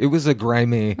smoke. It was a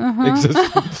grimy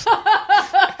existence.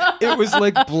 It was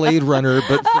like Blade Runner,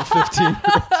 but for 15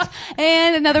 years.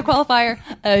 And another qualifier,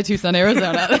 Tucson,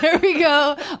 Arizona. There we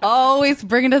go. Always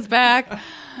bringing us back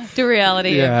to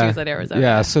reality of Tucson, Arizona.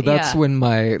 Yeah, so that's when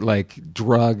my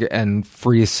drug and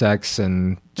free sex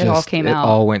and just, it all came out. It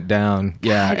all went down.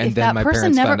 Yeah, God, and then my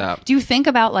parents found out. Do you think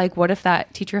about what if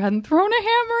that teacher hadn't thrown a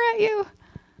hammer at you?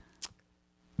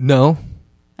 No.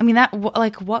 I mean, that what?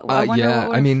 I wonder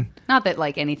what I mean, not that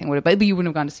anything would have, but you wouldn't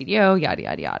have gone to CDO, yada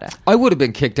yada yada. I would have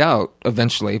been kicked out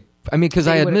eventually. I mean, because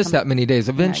I had missed that many days.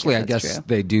 Eventually, I guess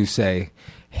they do say,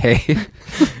 "Hey,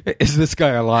 is this guy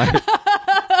alive?"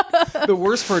 The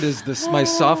worst part is this. That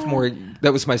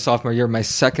was my sophomore year. My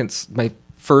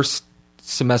first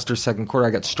semester, second quarter,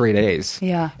 I got straight A's.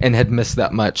 Yeah. And had missed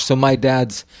that much. So my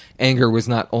dad's anger was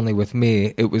not only with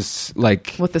me. It was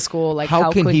with the school.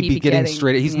 How can he be getting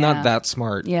straight A's? He's not that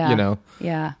smart. Yeah.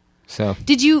 Yeah. So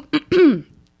did you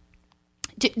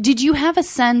did you have a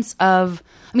sense of?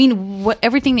 I mean,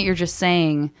 everything that you're just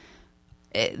saying.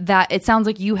 That it sounds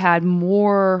like you had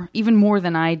even more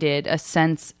than I did, a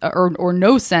sense or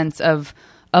no sense of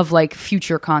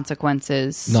future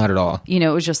consequences. Not at all. It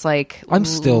was just I'm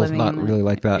still not really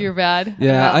like that. You're bad.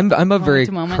 Yeah, I'm a very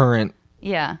current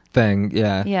thing.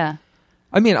 Yeah. Yeah.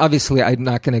 I mean, obviously, I'm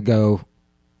not going to go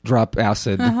drop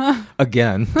acid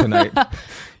again tonight.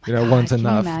 Once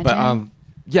enough. But I'm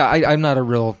not a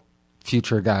real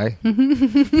future guy.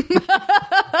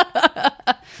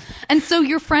 And so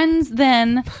your friends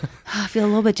then, I feel a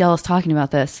little bit jealous talking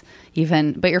about this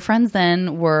even, but your friends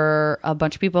then were a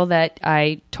bunch of people that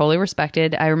I totally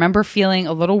respected. I remember feeling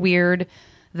a little weird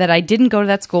that I didn't go to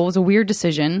that school. It was a weird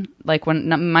decision,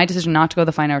 my decision not to go to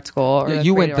the fine arts school. Or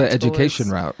you went the education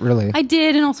route, really. I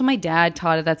did, and also my dad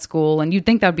taught at that school, and you'd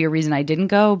think that would be a reason I didn't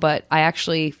go, but I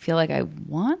actually feel like I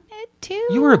wanted to.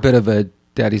 You were a bit of a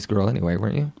daddy's girl anyway,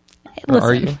 weren't you?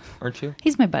 Listen, aren't you?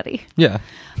 He's my buddy. Yeah.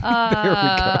 There we go.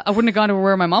 I wouldn't have gone to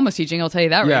where my mom was teaching. I'll tell you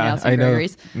that right now. I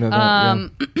know.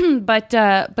 But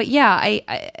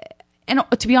I and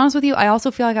to be honest with you, I also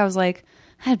feel like I was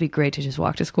that'd be great to just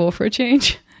walk to school for a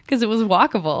change because it was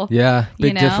walkable. Yeah,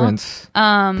 big difference.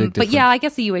 But yeah, I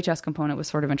guess the UHS component was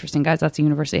sort of interesting, guys. That's a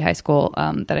university high school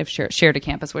that I've shared a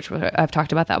campus, which I've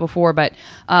talked about that before, but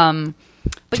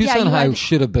Tucson High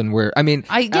should have been where, at that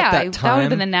time, that would have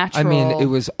been the natural it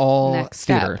was all next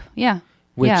theater. Step. Yeah.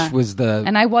 Which was the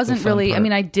And I wasn't really,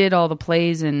 part. I did all the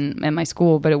plays at my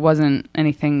school, but it wasn't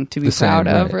anything to be proud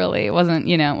of, really. It wasn't,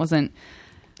 it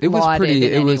wasn't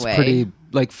pretty,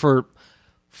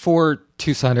 for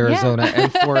Tucson, Arizona,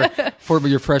 and for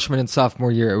your freshman and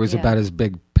sophomore year, it was about as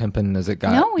big pimping as it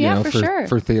got. No, for sure.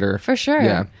 For theater. For sure.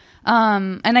 Yeah.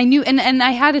 And I knew, and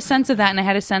I had a sense of that, and I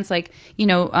had a sense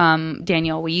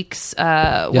Danielle Weeks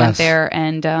went there,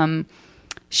 and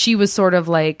she was sort of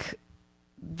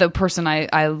the person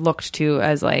I looked to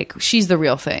as she's the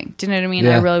real thing. Do you know what I mean?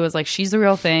 Yeah. I really was she's the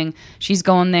real thing. She's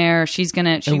going there. She's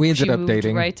gonna. And we ended up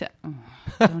dating. Right to,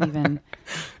 don't even.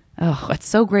 Oh, it's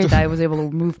so great that I was able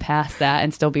to move past that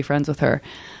and still be friends with her.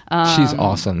 She's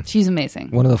awesome. She's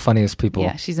amazing. One of the funniest people.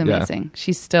 Yeah, she's amazing. Yeah.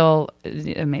 She's still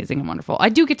amazing and wonderful. I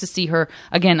do get to see her.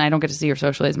 Again, I don't get to see her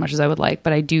socially as much as I would like,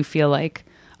 but I do feel like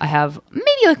I have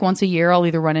maybe once a year I'll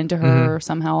either run into her or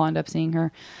somehow I'll end up seeing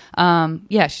her.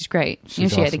 Yeah, she's great. She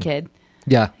awesome. had a kid.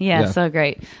 Yeah. So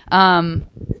great.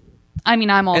 I mean,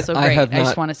 I'm also great. I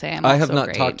just want to say I'm also great. I have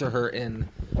not talked to her in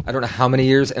I don't know how many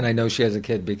years, and I know she has a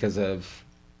kid because of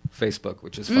Facebook,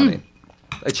 which is funny.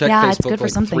 I check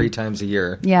Facebook like 3 times a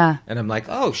year. Yeah. And I'm like,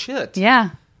 oh, shit.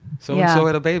 Yeah. So-and-so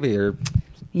had a baby.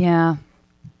 Yeah.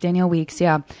 Danielle Weeks,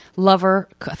 yeah. Love her.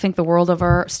 I think the world of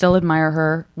her. Still admire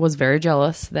her. Was very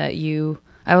jealous that you...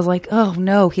 I was like, oh,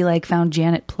 no. He like found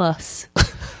Janet Plus.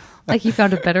 Like he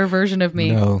found a better version of me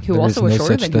who also was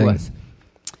shorter than he was.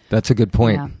 That's a good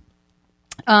point.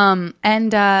 Yeah.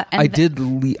 And I did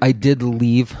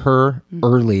leave her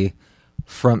early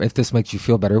from, if this makes you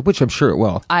feel better, which I'm sure it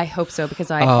will. I hope so,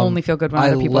 because I only feel good when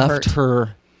other people hurt. I left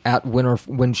her at Winter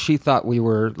when she thought we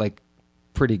were like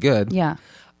pretty good. Yeah.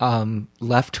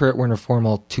 Left her at Winter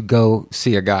Formal to go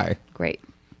see a guy. Great.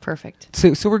 Perfect.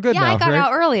 So we're good now. Yeah, I got right?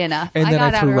 out early enough. And then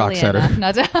I threw rocks at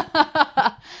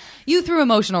her. You threw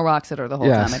emotional rocks at her the whole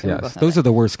time. Yes. Those are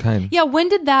the worst kind. Yeah. When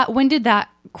did that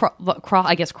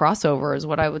I guess crossover is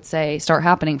what I would say start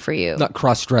happening for you? Not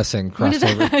cross-dressing,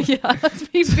 crossover. Yeah, let's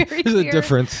be very clear. There's a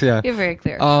difference, yeah. Be very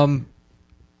clear.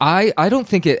 I don't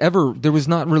think it ever, there was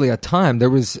not really a time. There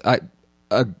was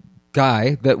a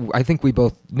guy that I think we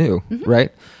both knew,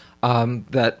 right?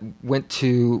 That went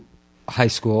to high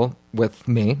school with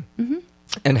me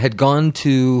and had gone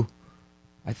to,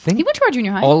 I think... He went to our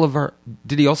junior high. All of our...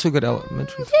 Did he also go to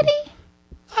elementary school? Did he?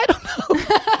 I don't know.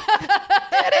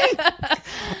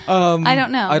 I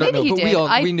don't know. I don't Maybe know. he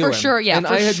did. We knew for him. sure. Yeah, and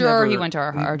for sure he went to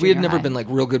our junior We had never high. been like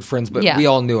real good friends, but Yeah. we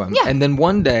all knew him. Yeah. And then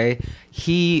one day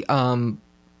he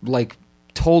like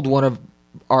told one of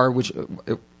our, which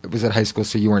it was at high school,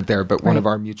 so you weren't there, but one of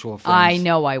our mutual friends. I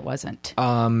know I wasn't.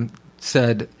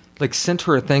 Said, like, sent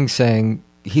her a thing saying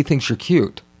he thinks you're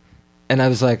cute, and I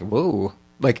was like, whoa.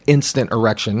 Like instant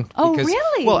erection. Oh,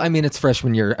 really? Well, I mean, it's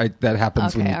freshman year. That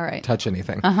happens when you touch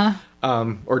anything.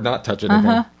 Or not touch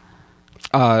anything.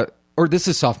 Or this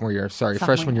is sophomore year. Sorry,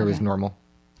 freshman year was normal.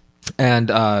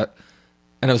 And I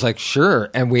was like,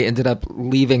 sure. And we ended up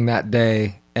leaving that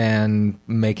day and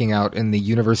making out in the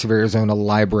University of Arizona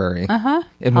library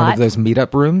in one of those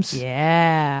meetup rooms.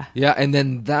 Yeah. Yeah, and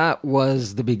then that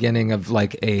was the beginning of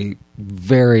like a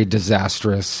very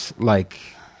disastrous, like,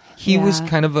 he was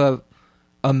kind of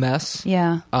a mess.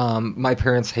 Yeah. My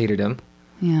parents hated him.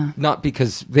 Yeah. Not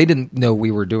because they didn't know we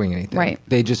were doing anything. Right.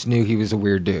 They just knew he was a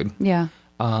weird dude. Yeah.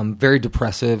 Very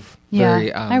depressive. Yeah.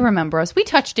 Very, I remember us. We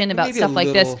touched in about stuff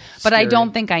like this, but I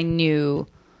don't think I knew.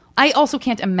 I also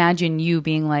can't imagine you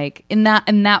being like, in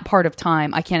that part of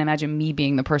time, I can't imagine me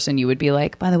being the person you would be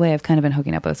like, by the way, I've kind of been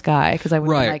hooking up with this guy, because I would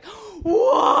be like,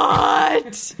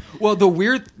 what? Well,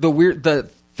 the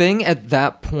thing at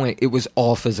that point, it was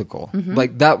all physical.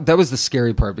 Like that was the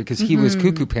scary part, because he was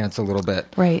cuckoo pants a little bit.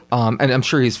 Right. And I'm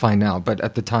sure he's fine now, but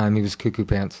at the time he was cuckoo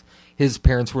pants. His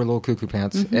parents were little cuckoo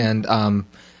pants, and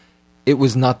it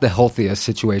was not the healthiest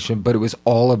situation, but it was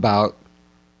all about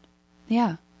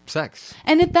sex.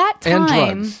 And at that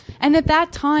time, and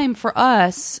drugs. For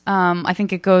us, I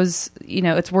think it goes,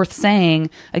 it's worth saying,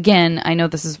 again, I know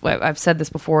this is, I've said this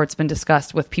before, it's been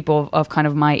discussed with people of kind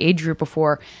of my age group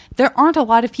before, there aren't a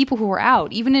lot of people who are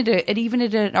out, even at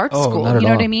an art school, you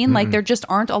know what I mean? Like, there just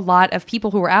aren't a lot of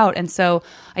people who are out, and so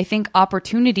I think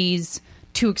opportunities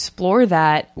to explore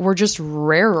that were just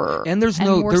rarer. And there was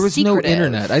no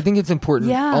internet. I think it's important.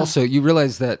 Yeah. Also, you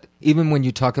realize that even when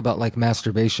you talk about like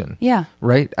masturbation. Yeah.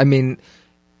 Right? I mean,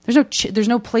 there's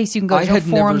no place you can go. There's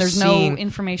no forum. There's no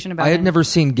information about it. I had never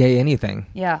seen gay anything.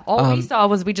 Yeah. All we saw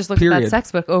was we just looked at that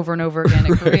sex book over and over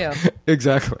again at Korea.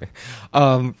 Exactly.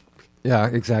 Yeah,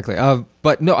 exactly.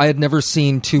 But no, I had never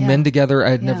seen two men together. I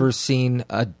had never seen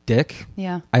a dick.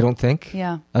 Yeah. I don't think.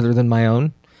 Yeah. Other than my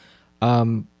own.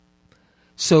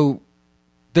 So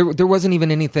there wasn't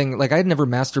even anything, like I had never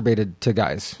masturbated to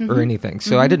guys or anything.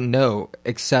 So I didn't know,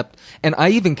 except, and I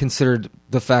even considered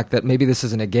the fact that maybe this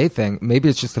isn't a gay thing. Maybe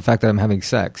it's just the fact that I'm having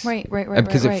sex. Right.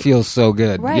 Because it feels so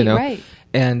good, Right.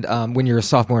 And when you're a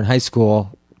sophomore in high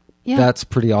school, that's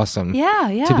pretty awesome.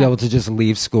 Yeah. To be able to just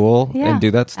leave school and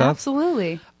do that stuff.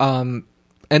 Absolutely. And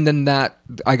then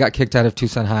I got kicked out of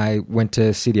Tucson High, went to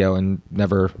CDO and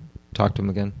never talked to him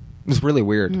again. It was really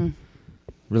weird.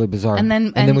 Really bizarre. And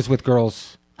then was with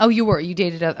girls. Oh, you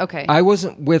dated okay. I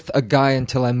wasn't with a guy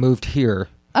until I moved here.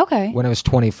 Okay. When I was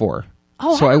 24.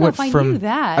 Oh, so I don't know if I knew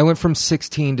that. I went from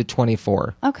 16 to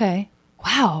 24. Okay.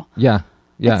 Wow. Yeah.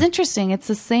 It's interesting. It's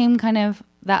the same kind of,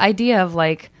 the idea of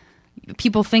like,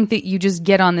 people think that you just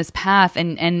get on this path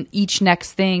and each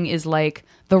next thing is like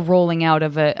the rolling out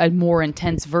of a more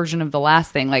intense version of the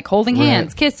last thing, like holding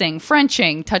hands, kissing,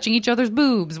 Frenching, touching each other's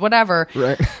boobs, whatever.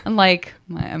 Right. And like,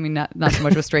 I mean, not so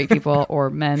much with straight people or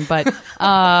men, but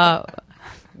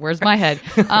where's my head?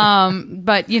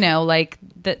 But like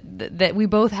that we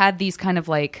both had these kind of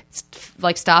like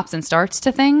stops and starts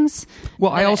to things.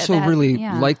 Well, I also really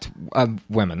liked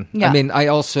women. Yeah. I mean,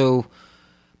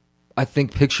 I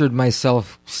think pictured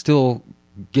myself still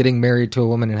getting married to a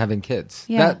woman and having kids.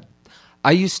 Yeah.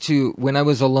 I used to, when I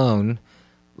was alone,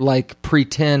 like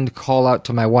pretend call out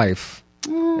to my wife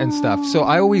and stuff. So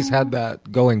I always had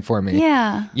that going for me.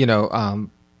 Yeah. You know,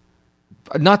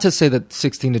 not to say that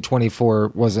 16 to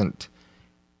 24 wasn't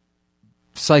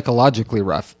psychologically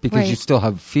rough, because you still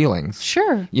have feelings.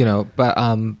 Sure. You know, but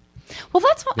well,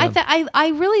 that's what I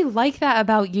really like that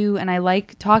about you, and I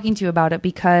like talking to you about it,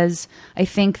 because I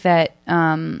think that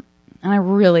and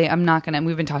I'm not gonna.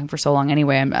 We've been talking for so long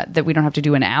anyway, that we don't have to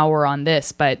do an hour on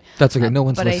this, but that's okay. No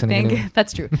one's listening. I think anyway.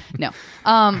 That's true. No,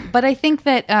 but I think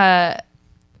that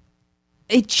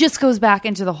it just goes back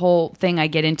into the whole thing I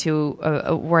get into,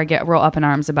 where I get real up in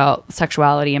arms about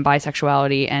sexuality and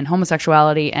bisexuality and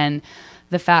homosexuality, and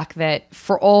the fact that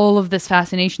for all of this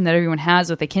fascination that everyone has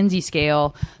with the Kinsey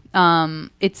scale,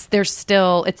 it's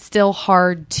still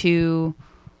hard to.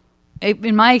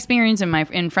 In my experience,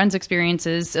 in friends'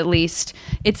 experiences at least,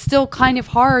 it's still kind of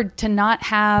hard to not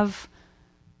have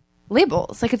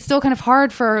labels. Like, it's still kind of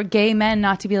hard for gay men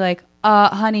not to be like,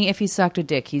 honey, if he sucked a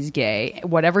dick, he's gay.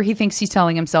 Whatever he thinks he's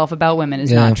telling himself about women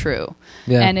is not true.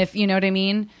 Yeah. And if, you know what I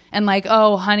mean? And like,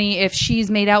 oh, honey, if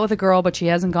she's made out with a girl, but she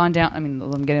hasn't gone down. I mean,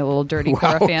 I'm getting a little dirty,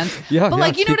 Cora fans. But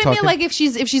like, you know what I mean? Like, if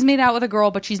she's made out with a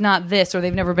girl, but she's not this, or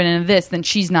they've never been in this, then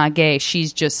she's not gay.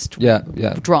 She's just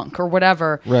drunk or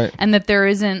whatever. Right. And that there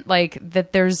isn't like,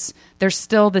 that there's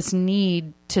still this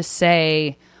need to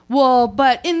say, well,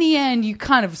 but in the end, you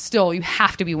kind of still, you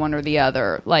have to be one or the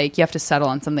other. Like, you have to settle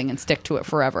on something and stick to it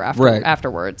forever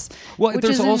afterwards. Well,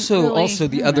 there's also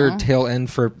the other tail end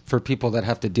for people that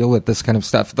have to deal with this kind of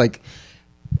stuff. Like,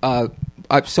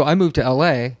 so I moved to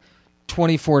LA,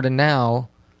 24 to now.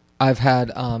 I've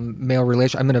had male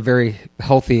relation. I'm in a very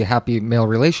healthy, happy male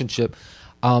relationship.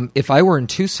 If I were in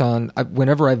Tucson,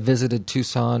 whenever I visited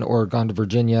Tucson or gone to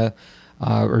Virginia,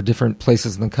 or different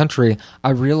places in the country,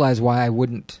 I realize why I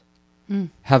wouldn't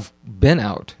have been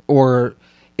out or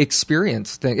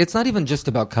experienced things. It's not even just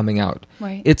about coming out.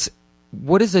 Right. It's,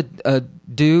 what is a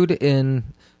dude in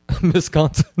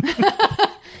Wisconsin?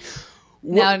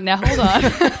 Now hold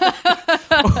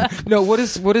on. No, what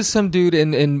is some dude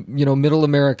in middle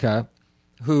America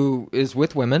who is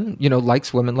with women,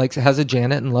 likes women, has a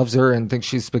Janet and loves her and thinks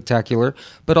she's spectacular,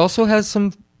 but also has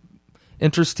some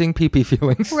interesting pee-pee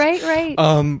feelings. Right.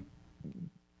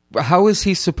 How is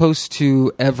he supposed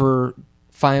to ever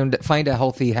find a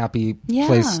healthy, happy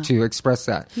place to express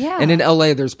that? Yeah. And in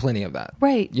LA, there's plenty of that.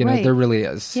 Right. There really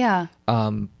is. Yeah.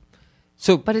 But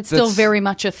it's still very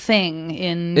much a thing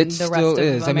in the rest of America. It still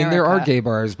is. I mean, there are gay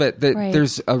bars, but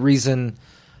there's a reason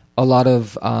a lot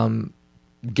of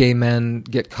gay men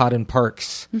get caught in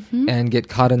parks and get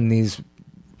caught in these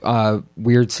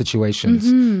weird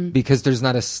situations because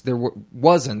there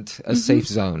wasn't a safe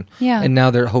zone. Yeah. And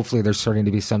now hopefully there's starting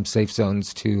to be some safe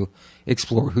zones to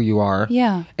explore who you are.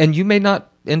 Yeah. And you may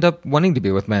not end up wanting to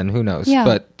be with men, who knows? Yeah.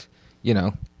 But,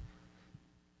 Well,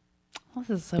 this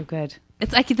is so good.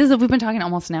 It's like we've been talking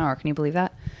almost an hour. Can you believe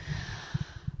that?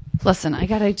 Listen, I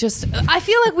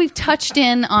feel like we've touched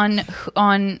in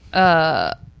on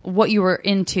what you were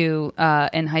into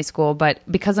in high school, but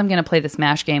because I'm going to play this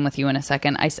MASH game with you in a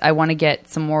second, I want to get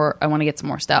some more. I want to get some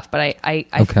more stuff, but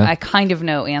I kind of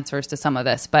know answers to some of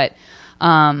this. But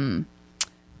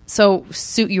so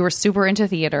you were super into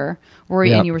theater,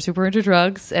 and you were super into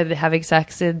drugs and having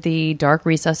sex in the dark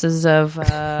recesses of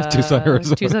Tucson,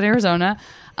 Arizona.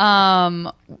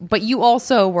 But you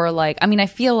also were like, I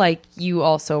feel like you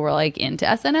also were like into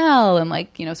SNL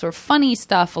and sort of funny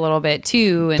stuff a little bit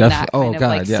too. And that kind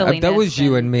of silliness. That was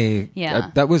you and me.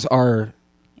 Yeah. That was our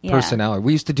personality.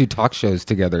 We used to do talk shows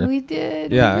together. We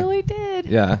did. Yeah. We really did.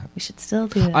 Yeah. We should still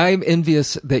do it. I'm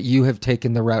envious that you have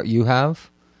taken the route you have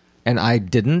and I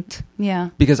didn't. Yeah.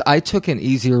 Because I took an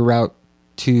easier route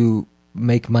to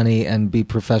make money and be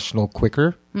professional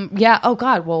quicker. Yeah. Oh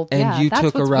God. Well, and you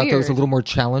took a route that was a little more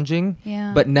challenging.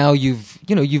 Yeah. But now you've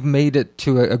made it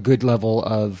to a good level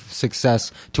of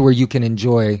success to where you can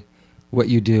enjoy what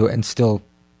you do and still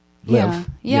live.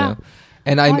 Yeah.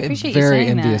 And I'm very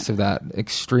envious of that.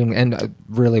 Extremely, and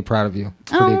really proud of you.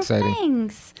 It's pretty exciting.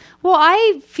 Thanks. Well,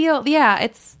 I feel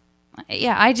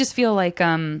I just feel like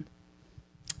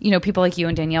people like you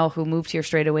and Danielle who moved here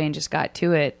straight away and just got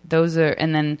to it. Those are,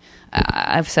 and then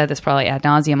I've said this probably ad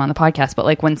nauseum on the podcast, but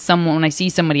like when I see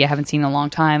somebody I haven't seen in a long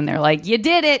time, they're like, you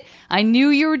did it. I knew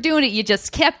you were doing it. You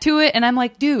just kept to it. And I'm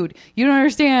like, dude, you don't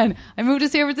understand. I moved to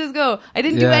San Francisco. I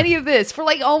didn't do any of this for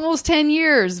like almost 10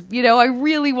 years. I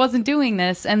really wasn't doing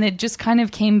this. And it just kind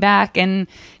of came back, and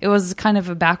it was kind of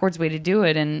a backwards way to do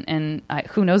it. And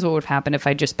who knows what would have happened if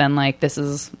I'd just been like, this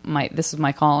is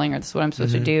my calling, or this is what I'm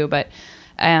supposed to do. But,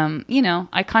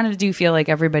 I kind of do feel like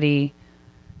everybody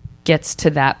gets to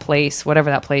that place,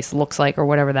 whatever that place looks like or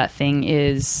whatever that thing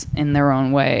is, in their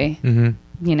own way.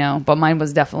 But mine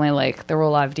was definitely like, there were a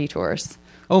lot of detours.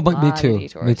 Oh, but me too.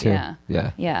 Me too.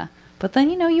 Yeah. But then,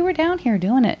 you were down here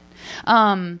doing it.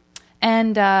 And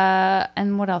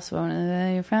what else?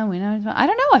 Your friend, we know. I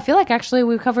don't know. I feel like actually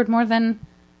we covered more than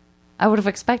I would have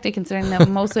expected, considering that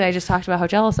mostly I just talked about how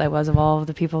jealous I was of all of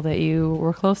the people that you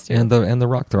were close to. And the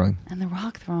rock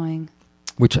throwing.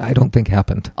 Which I don't think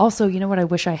happened. Also, you know what I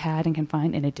wish I had and can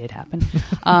find, and it did happen.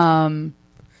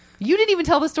 You didn't even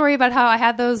tell the story about how I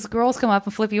had those girls come up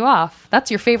and flip you off.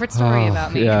 That's your favorite story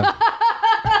about me. Yeah.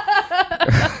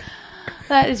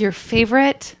 That is your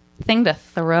favorite thing to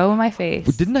throw in my face.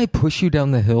 Didn't I push you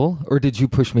down the hill, or did you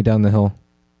push me down the hill?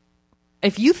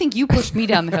 If you think you pushed me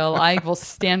down the hill, I will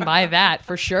stand by that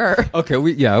for sure. Okay,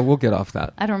 we'll get off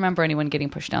that. I don't remember anyone getting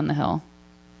pushed down the hill.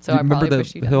 So I remember the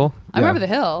hill? I remember the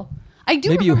hill. I do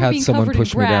Maybe remember you had being someone covered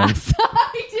push in me down. grass.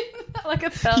 I didn't like a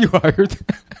fell. You hired.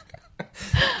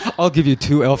 I'll give you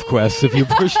 2 elf quests if you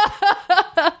push.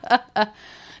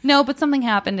 No, but something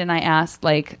happened, and I asked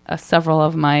like several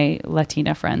of my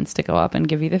Latina friends to go up and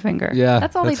give you the finger. Yeah,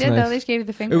 that's all they did. Nice. Though they just gave you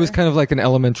the finger. It was kind of like an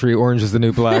elementary Orange is the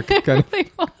New Black. It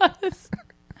really was.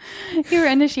 You were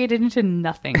initiated into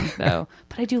nothing, though.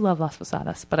 But I do love Las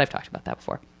Posadas. But I've talked about that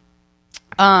before.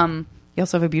 You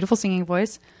also have a beautiful singing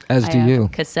voice. As do you.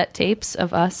 Cassette tapes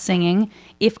of us singing.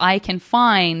 If I can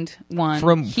find one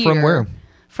from where?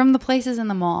 From the places in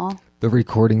the mall. The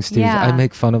recording studios. Yeah. I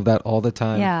make fun of that all the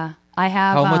time. Yeah. I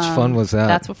have. How much fun was that?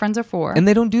 That's what friends are for. And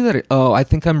they don't do that. Oh, I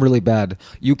think I'm really bad.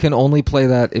 You can only play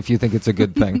that if you think it's a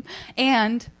good thing.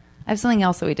 And I have something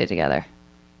else that we did together.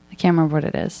 I can't remember what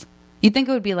it is. You'd think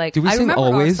it would be like. Do we sing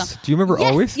Always? Do you remember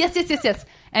Always? Yes.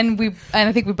 And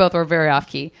I think we both were very off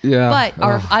key. Yeah. But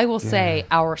I will say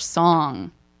our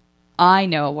song. I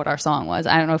know what our song was.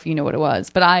 I don't know if you know what it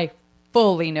was, but I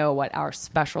fully know what our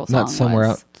special song was. Not somewhere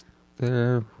out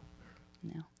there.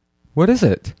 No. What is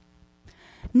it?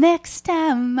 Next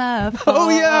time I fall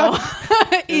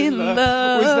in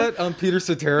love. Was that Peter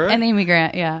Cetera? And Amy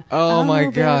Grant, yeah. Oh my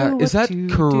God. Is that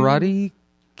Karate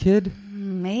Kid?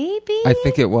 Maybe. I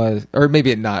think it was. Or maybe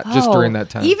it not, just during that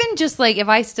time. Even just like if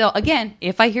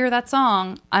I hear that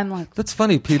song, I'm like, that's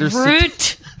funny, Peter Cetera.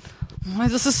 Why,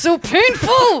 this is so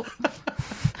painful.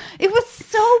 It was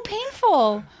so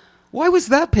painful. Why was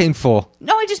that painful?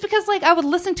 No, just because like I would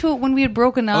listen to it when we had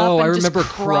broken up. Oh, and I remember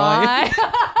crying.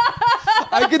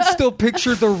 I could still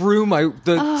picture the room,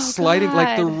 sliding, God.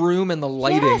 like the room and the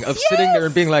lighting of sitting there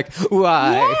and being like,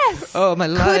 why? Yes. Oh, my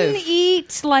life. Couldn't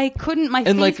eat, my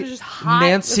and face was just hot.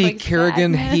 Nancy with,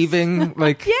 Kerrigan sadness. heaving,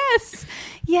 like.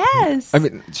 Yes. I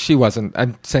mean, she wasn't.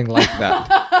 I'm saying like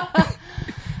that.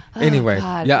 Anyway,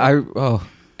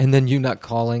 and then you not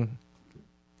calling.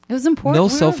 It was important. No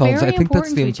cell phones. I think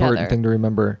that's the important thing to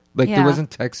remember. Like there wasn't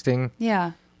texting.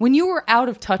 Yeah. When you were out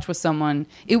of touch with someone,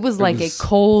 it was a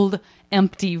cold,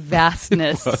 empty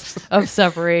vastness of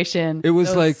separation. It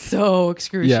was like so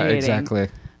excruciating. Yeah, exactly.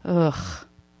 Ugh.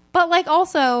 But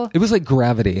also, it was like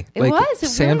Gravity. It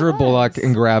Sandra really Bullock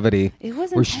in Gravity. It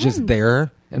was where she's just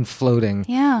there and floating.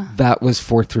 Yeah. That was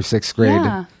 4th through 6th grade.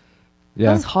 Yeah.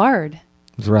 That was hard.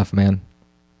 It was rough, man.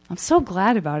 I'm so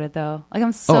glad about it, though.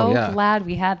 I'm so glad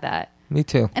we had that. Me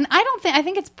too. And I don't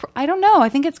know. I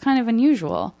think it's kind of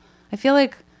unusual. I feel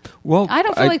like. Well, I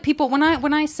don't feel like people when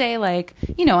I say I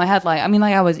had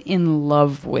I was in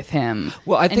love with him.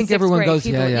 Well, I think everyone goes,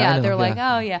 people, they're like,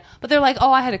 oh yeah, but they're like,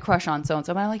 oh, I had a crush on so and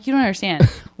so. I'm like, you don't understand.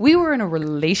 We were in a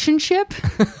relationship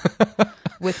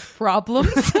with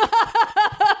problems.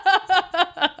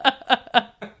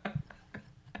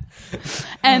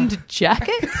 And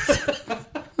jackets.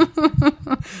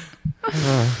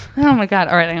 Oh my God!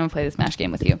 All right, I'm gonna play this MASH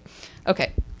game with you.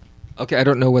 Okay, I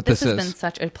don't know what this is. This has been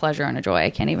such a pleasure and a joy.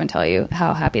 I can't even tell you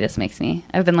how happy this makes me.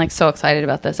 I've been so excited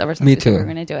about this ever since we were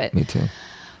going to do it. Me too.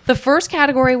 The first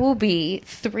category will be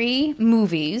 3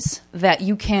 movies that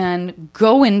you can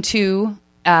go into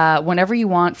whenever you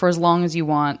want for as long as you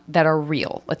want that are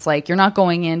real. It's like you're not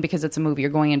going in because it's a movie.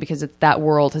 You're going in because that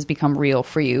world has become real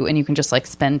for you, and you can just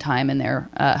spend time in there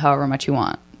however much you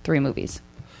want. 3 movies.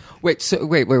 Wait.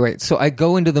 So I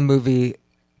go into the movie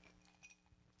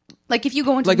Like if you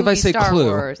go into like the movie if I say Star Clue.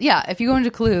 Wars, yeah. If you go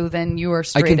into Clue, then you are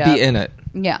straight I can up. be in it.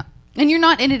 Yeah, and you're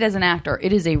not in it as an actor.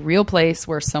 It is a real place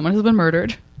where someone has been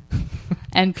murdered,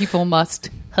 and people must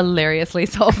hilariously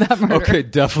solve that murder. Okay,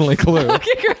 definitely Clue.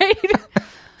 Okay, great.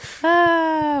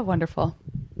 Wonderful.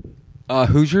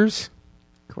 Hoosiers?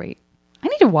 Great. I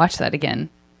need to watch that again.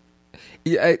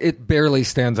 Yeah, it barely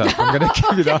stands up. I'm going to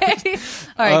give you that. Okay.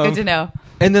 All right, good to know.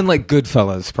 And then like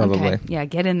Goodfellas, probably. Okay. Yeah,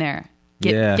 get in there.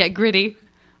 Get gritty.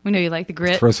 We know you like the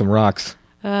grit. Throw some rocks.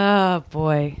 Oh,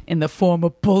 boy. In the form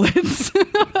of bullets.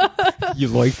 You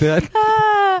like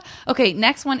that? Okay,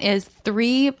 next one is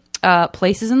 3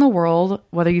 places in the world,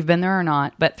 whether you've been there or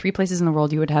not, but 3 places in the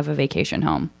world you would have a vacation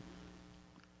home.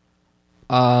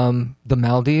 The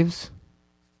Maldives.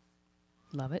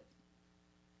 Love it.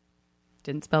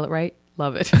 Didn't spell it right.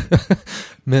 Love it.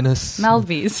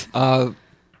 Maldives.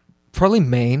 Probably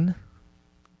Maine.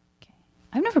 Okay.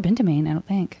 I've never been to Maine, I don't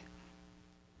think.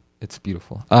 It's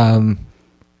beautiful. And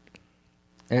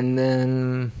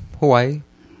then Hawaii.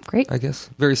 Great. I guess.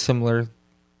 Very similar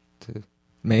to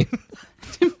Maine.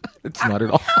 It's not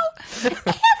at all.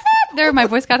 There, my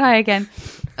voice got high again.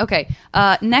 Okay.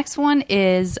 Next one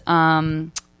is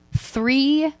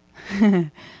 3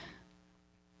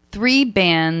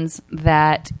 bands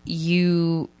that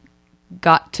you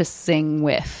got to sing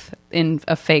with in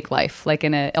a fake life, like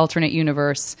in an alternate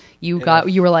universe. You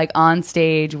were like on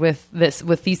stage with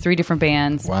these 3 different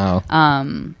bands. Wow.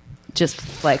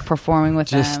 Just like performing with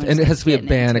them. And it has to be a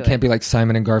band. It can't be like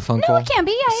Simon and Garfunkel. No, it can't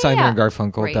be. Yeah, Simon yeah. and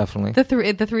Garfunkel, Great. definitely.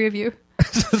 The three of you.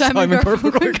 Simon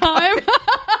Garfunkel and Kime.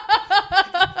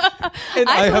 And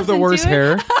I have the worst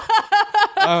hair.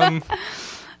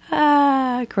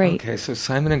 Great. Okay, so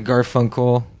Simon and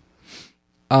Garfunkel.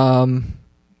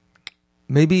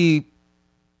 Maybe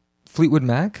Fleetwood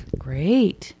Mac?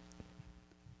 Great.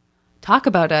 Talk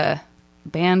about a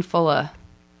band full of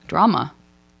drama.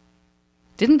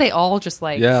 Didn't they all just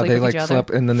like sleep they with like each other?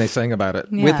 slept and then they sang about it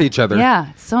Yeah. with each other.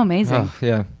 Yeah, it's so amazing. Oh,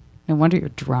 yeah. No wonder you're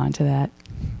drawn to that.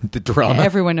 The drama.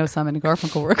 Everyone knows Simon and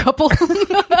Garfunkel were a couple.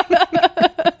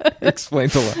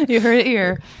 Explains a lot. You heard it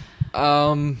here.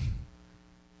 Gosh.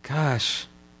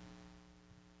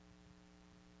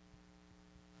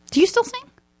 Do you still sing?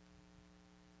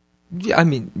 Yeah, I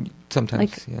mean,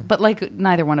 sometimes, yeah. But like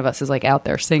neither one of us is like out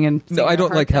there singing. No, I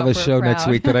don't like have a show next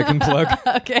week that I can plug.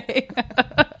 Okay.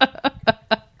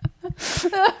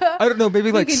 I don't know,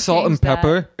 maybe like can Salt change and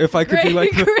Pepper. that. If I could be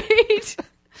like,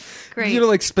 Great. you know,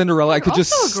 like Spinderella, I could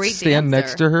just also a great stand dancer.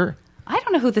 next to her. I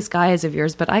don't know who this guy is of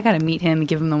yours, but I got to meet him,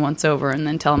 give him the once over, and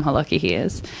then tell him how lucky he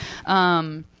is.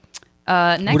 Next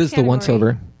What is the once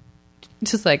over?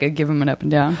 Just like a give him an up and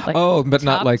down. Like Oh, but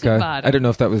not like to I bottom. don't know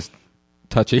if that was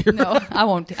touchy. No, I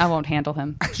won't handle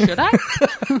him. Should I?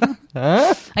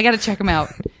 I got to check him out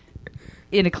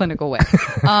in a clinical way.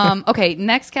 Okay,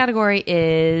 next category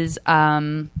is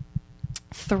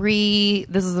 3.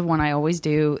 This is the one I always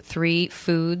do. 3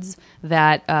 foods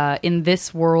that in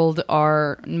this world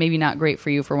are maybe not great for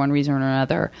you for one reason or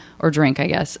another, or drink, I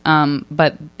guess.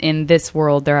 But in this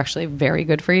world, they're actually very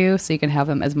good for you, so you can have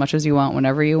them as much as you want,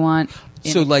 whenever you want.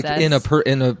 So like in a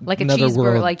like a another cheeseburger,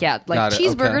 world. like Got it,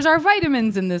 cheeseburgers okay. are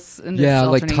vitamins in this. Yeah,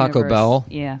 like alternate Taco universe. Bell.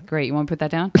 Yeah, great. You want to put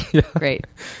that down? Yeah. Great.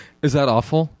 Is that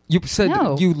awful? You said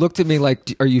No. You looked at me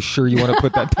like, "Are you sure you want to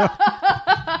put that down?"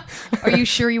 Are you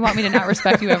sure you want me to not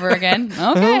respect you ever again?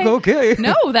 Okay. Okay.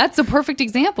 No, that's a perfect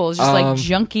example. It's just like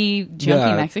junky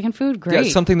yeah. Mexican food. Great.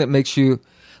 Yeah, something that makes you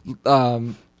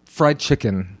fried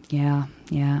chicken. Yeah.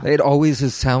 It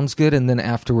always sounds good, and then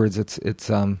afterwards, it's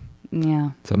Yeah.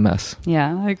 a mess.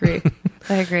 Yeah, I agree.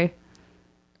 I agree.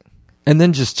 And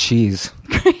then just cheese.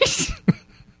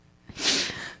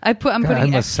 I'm God, putting I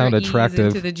must extra sound E's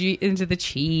attractive. into the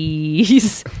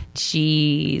cheese.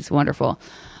 Cheese. Wonderful.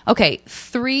 Okay,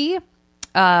 3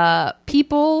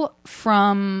 people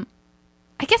from,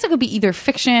 I guess it could be either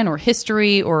fiction or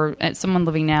history or someone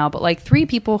living now, but like 3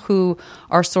 people who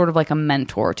are sort of like a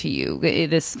mentor to you,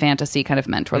 this fantasy kind of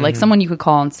mentor, like someone you could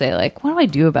call and say like, what do I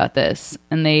do about this?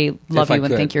 And they love you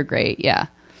and think you're great. Yeah.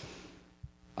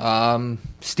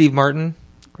 Steve Martin.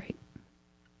 Great.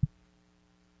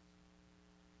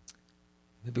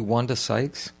 Maybe Wanda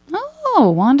Sykes.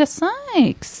 Oh, Wanda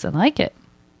Sykes. I like it.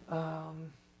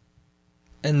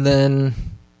 And then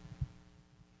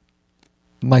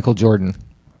Michael Jordan.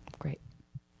 Great.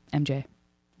 MJ.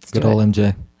 Good old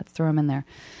MJ. Let's throw him in there.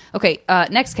 Okay,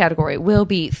 next category will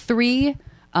be 3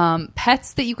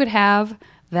 pets that you could have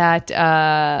that,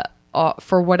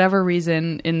 for whatever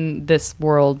reason in this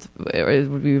world, it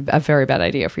would be a very bad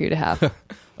idea for you to have.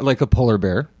 Like a polar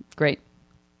bear. Great.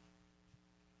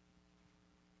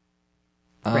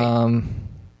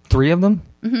 3 of them?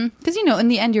 Because, in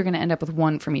the end, you're going to end up with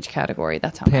 1 from each category.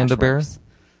 That's how Panda MASH bear? works.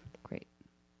 Great.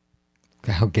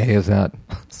 How gay is that?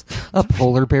 A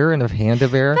polar bear and a panda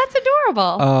bear? That's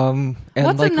adorable.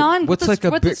 And what's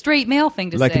a straight male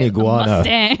thing to like say? an iguana. A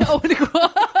Mustang. Oh, an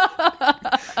iguana.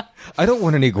 I don't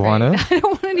want an iguana. Right. I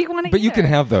don't want an iguana But you either. can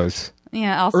have those.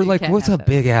 Yeah, also Or like, what's a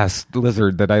big-ass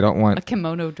lizard that I don't want? A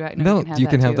kimono dragon. No, you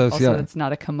can have too. those, Also, yeah. it's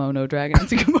not a kimono dragon.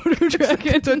 It's a kimono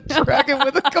dragon. It's a Dragon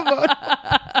with a kimono.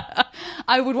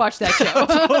 I would watch that show.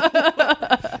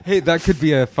 Hey, that could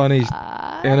be a funny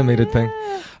animated thing.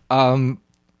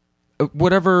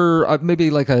 Whatever,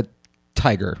 maybe like a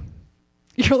tiger.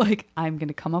 You're like, I'm going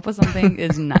to come up with something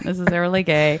is not necessarily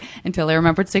gay until I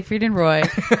remembered Siegfried and Roy.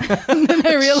 And then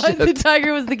I realized the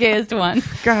tiger was the gayest one.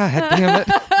 God damn it.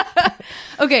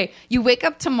 Okay, you wake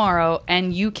up tomorrow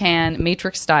and you can,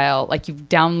 Matrix style, like you've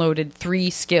downloaded 3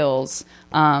 skills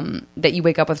that you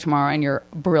wake up with tomorrow and you're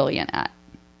brilliant at.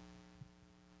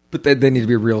 But they need to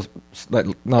be real, like,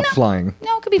 not flying.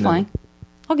 No, it could be flying.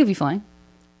 I'll give you flying.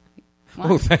 Wow.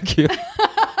 Oh, thank you.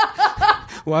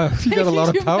 Wow, you got a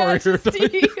lot of power here. That's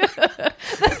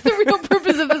the real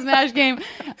purpose of this MASH game.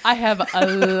 I have a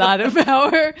lot of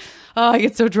power. Oh, I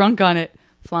get so drunk on it.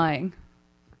 Flying.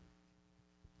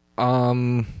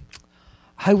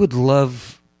 I would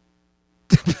love.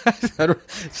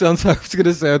 Sounds. I was going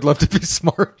to say I'd love to be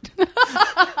smart.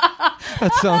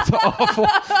 That sounds awful.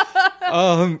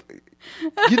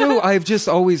 I've just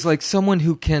always like someone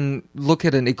who can look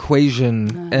at an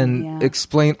equation and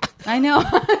explain. I know.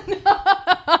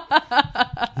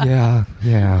 Yeah.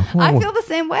 Whoa. I feel the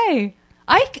same way.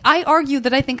 I argue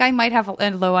that I think I might have a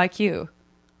low IQ.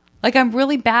 Like I'm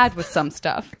really bad with some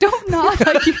stuff. Don't knock.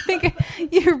 Like you think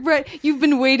you're right. You've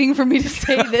been waiting for me to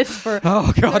say this for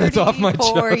oh god, it's off my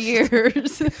 4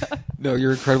 years. No,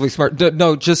 you're incredibly smart.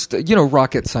 No, just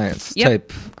rocket science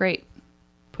type. Great,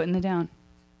 putting it down.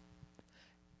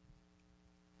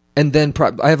 And then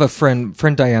I have a friend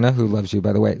Diana, who loves you,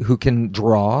 by the way, who can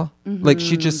draw. Mm-hmm. Like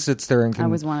she just sits there and can. I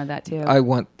always wanted that too.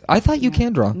 I thought you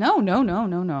can draw. No.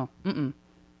 Mm-mm.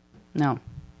 No.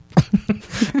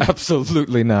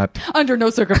 Absolutely not. Under no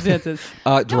circumstances.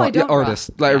 No, I don't.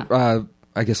 Artist. I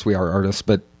guess we are artists,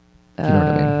 but you know what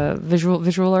I mean.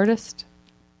 Visual artist.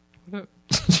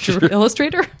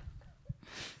 Illustrator.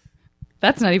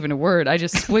 That's not even a word. I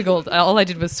just squiggled. All I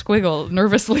did was squiggle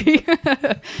nervously.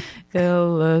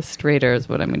 Illustrator is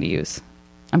what I'm going to use.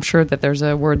 I'm sure that there's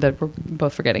a word that we're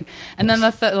both forgetting. And then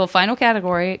the final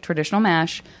category, traditional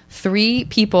MASH, 3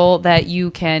 people that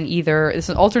you can either, it's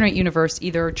an alternate universe,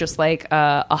 either just like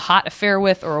a hot affair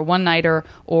with or a one-nighter,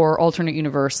 or alternate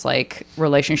universe like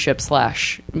relationship /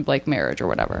 like marriage or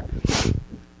whatever.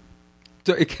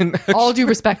 So it can actually, all due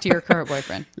respect to your current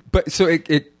boyfriend. But so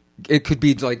it could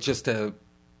be like just a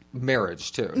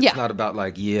marriage too. It's not about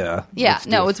like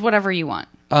it's whatever you want.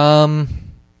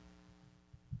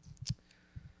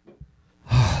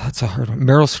 That's a hard one.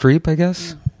 Meryl Streep, I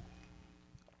guess.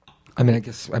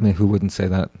 Yeah. I mean, who wouldn't say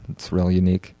that? It's real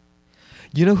unique.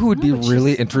 You know who would be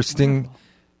really interesting?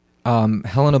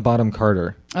 Helena Bonham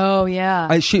Carter. Oh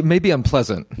yeah. She may be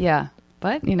unpleasant. Yeah,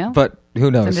 but But who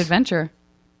knows? It's an adventure.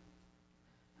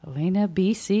 Elena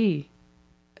BC.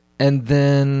 And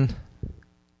then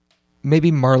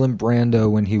maybe Marlon Brando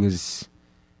when he was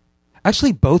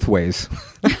actually both ways.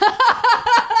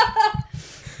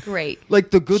 Great.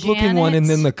 Like the good-looking one and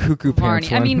then the cuckoo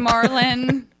pants one. I mean,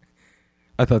 Marlon.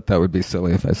 I thought that would be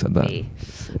silly if I said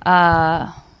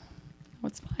that.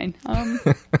 What's fine?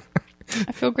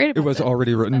 I feel great about it. It was that.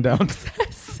 already written down.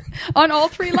 On all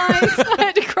 3 lines. I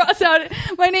had to cross out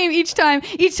my name each time.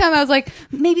 Each time I was like,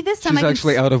 maybe this time She's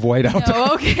actually out of whiteout.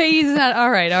 No, okay, he's not.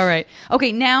 All right.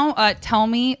 Okay, now tell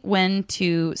me when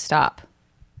to stop.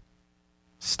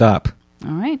 Stop.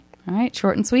 All right.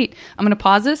 Short and sweet. I'm going to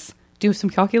pause this. Do some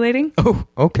calculating. Oh,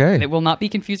 okay. It will not be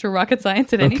confused for rocket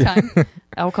science at any time.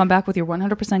 I will come back with your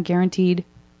 100% guaranteed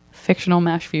fictional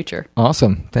MASH future.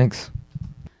 Awesome. Thanks.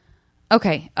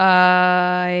 Okay.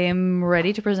 I am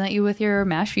ready to present you with your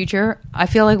MASH future. I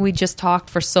feel like we just talked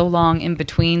for so long in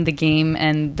between the game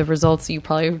and the results. You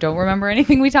probably don't remember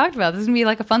anything we talked about. This is going to be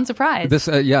like a fun surprise.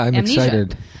 I'm Amnesia.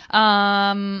 excited.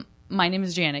 My name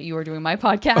is Janet. You are doing my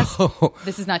podcast. Oh.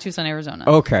 This is not Tucson, Arizona.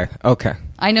 Okay.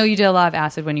 I know you did a lot of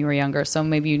acid when you were younger, so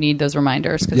maybe you need those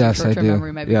reminders because your short-term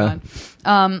memory might be gone.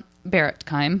 Barrett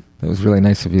Kime. That was really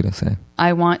nice of you to say.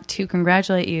 I want to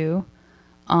congratulate you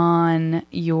on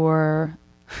your...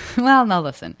 Well, now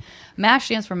listen. MASH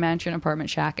stands for Mansion, Apartment,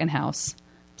 Shack, and House.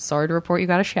 Sorry to report you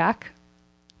got a shack.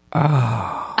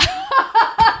 Oh.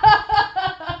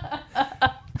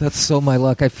 That's so my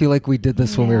luck. I feel like we did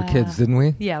this when we were kids, didn't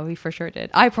we? Yeah, we for sure did.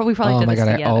 We probably did this together. Oh my God,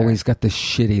 I always got the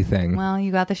shitty thing. Well,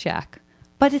 you got the shack.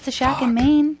 But it's a shack in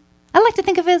Maine. I like to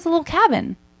think of it as a little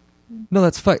cabin. No,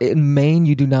 that's fine. In Maine,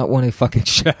 you do not want a fucking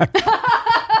shack.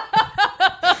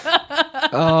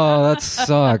 Oh, that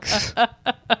sucks.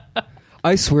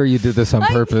 I swear you did this on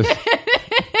purpose.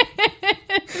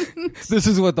 This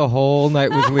is what the whole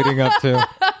night was leading up to.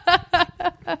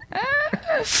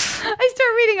 I start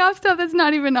reading off stuff that's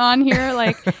not even on here.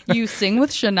 Like, you sing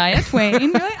with Shania Twain.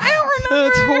 You're like, I don't remember.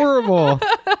 That's horrible.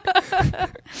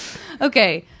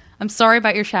 Okay, I'm sorry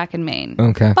about your shack in Maine.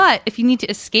 Okay. But if you need to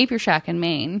escape your shack in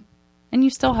Maine, and you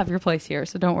still have your place here,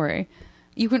 so don't worry,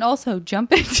 you can also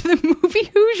jump into the movie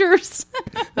Hoosiers.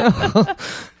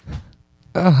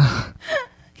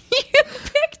 You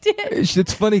picked it.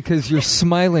 It's funny because you're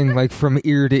smiling like from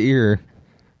ear to ear.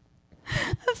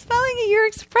 I'm smiling at your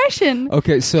expression.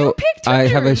 Okay, so I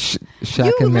have a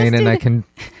shack in Maine and I can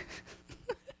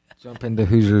jump into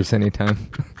Hoosiers anytime.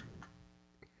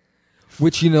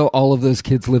 Which, all of those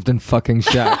kids lived in fucking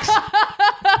shacks.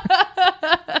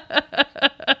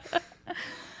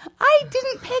 I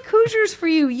didn't pick Hoosiers for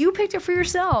you. You picked it for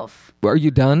yourself. Are you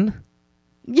done?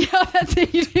 Yeah, that's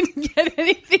it. You didn't get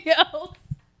anything else.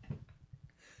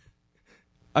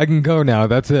 I can go now.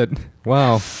 That's it.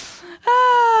 Wow.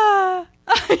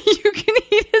 You can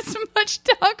eat as much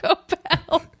Taco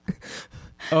Bell.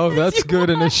 Oh, that's good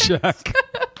in a shack.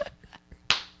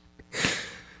 You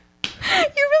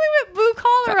really went blue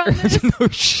collar on this. No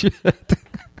shit.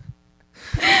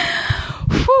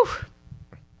 Whew.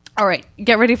 All right,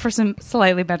 get ready for some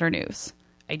slightly better news.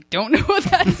 I don't know what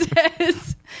that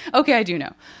says. Okay, I do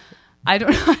know. I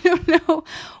don't know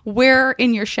where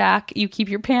in your shack you keep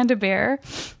your panda bear.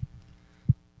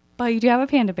 But you do have a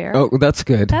panda bear. Oh, that's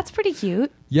good. That's pretty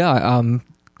cute. Yeah,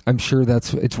 I'm sure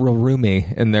it's real roomy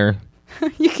in there.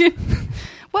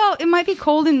 Well, it might be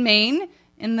cold in Maine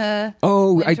in the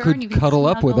winter, I could cuddle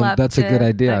up with him. That's a good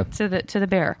idea. To the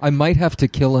bear. I might have to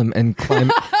kill him and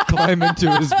climb into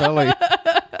his belly.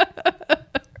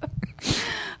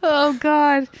 Oh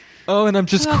God. Oh, and I'm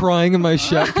just crying in my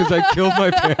shack because I killed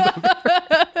my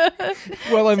panda bear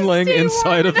while I'm laying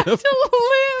inside of him,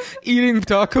 eating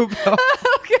Taco Bell.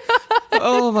 Oh God.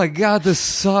 Oh my God, this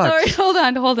sucks. All right,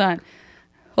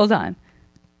 hold on.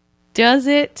 Does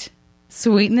it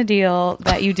sweeten the deal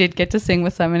that you did get to sing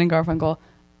with Simon and Garfunkel,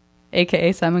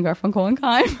 aka Simon Garfunkel and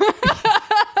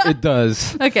Kime? It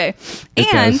does. Okay.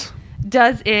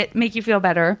 Does it make you feel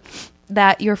better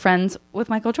that you're friends with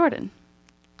Michael Jordan?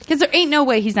 Because there ain't no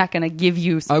way he's not going to give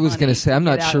you some I was going to say, I'm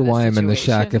not sure why I'm in the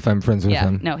shack if I'm friends with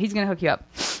him. No, he's going to hook you up.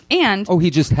 And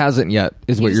he just hasn't yet,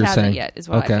 is what you're saying. Yet, is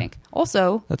what I think.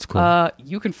 Also, that's cool.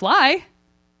 You can fly.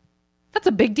 That's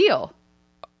a big deal.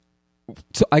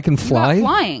 So I can fly? You're not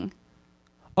flying.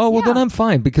 Oh, well, then I'm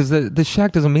fine because the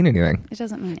shack doesn't mean anything. It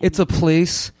doesn't mean anything. It's a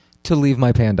place to leave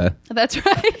my panda. That's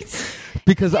right.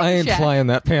 Because I ain't flying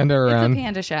that panda around. It's a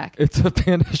panda shack. It's a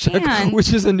panda shack,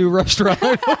 which is a new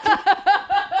restaurant.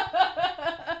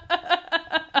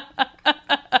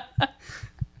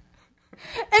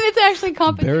 And it's actually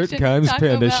competition. Barrett Kime's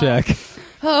Panda Shack.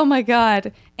 Oh my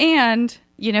God. And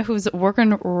you know who's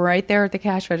working right there at the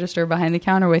cash register behind the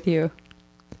counter with you?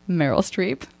 Meryl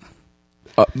Streep.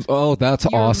 That's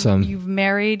awesome. You've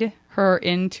married her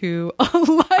into a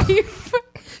life.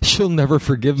 She'll never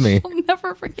forgive me. She'll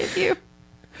never forgive you.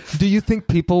 Do you think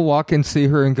people walk and see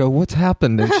her and go, what's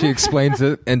happened? And she explains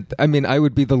it. And I mean, I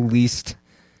would be the least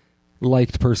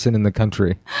liked person in the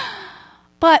country.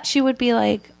 But she would be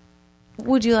like,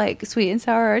 would you like sweet and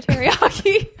sour or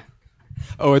teriyaki?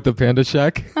 At the Panda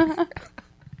Shack?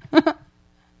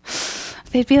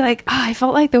 They'd be like, I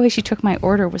felt like the way she took my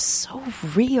order was so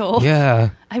real.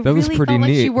 Yeah, that was pretty felt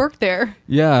neat. Like she worked there.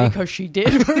 Yeah. Because she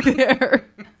did work there.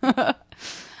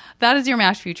 That is your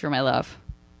MASH future, my love.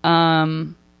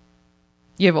 You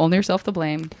have only yourself to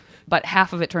blame. But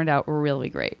half of it turned out really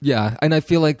great. Yeah, and I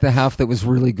feel like the half that was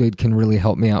really good can really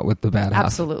help me out with the bad half.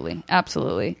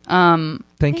 Absolutely.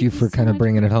 Thank you for kind of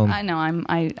bringing it home. I know.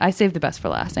 I saved the best for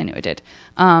last. I knew I did.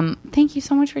 Thank you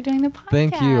so much for doing the podcast.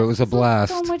 Thank you. It was a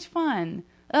blast. So much fun.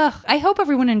 I hope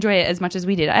everyone enjoyed it as much as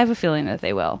we did. I have a feeling that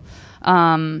they will.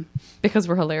 Because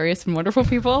we're hilarious and wonderful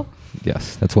people.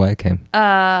 Yes, that's why I came.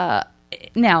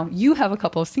 Now, you have a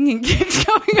couple of singing gigs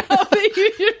coming up that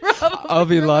you should probably I'll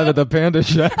be live at the Panda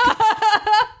Shack.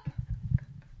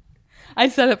 I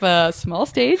set up a small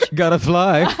stage. Gotta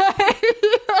fly.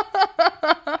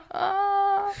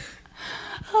 Oh,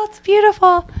 it's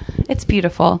beautiful. It's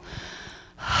beautiful.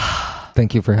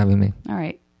 Thank you for having me. All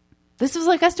right. This was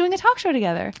like us doing a talk show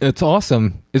together. It's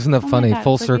awesome. Isn't that funny?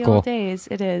 Full it's circle. Like the old days.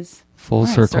 It is. Full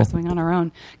circle. Start something on our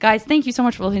own. Guys, thank you so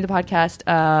much for listening to the podcast.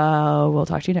 We'll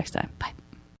talk to you next time. Bye.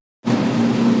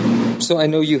 So I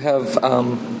know you have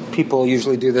people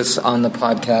usually do this on the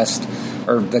podcast,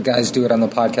 or the guys do it on the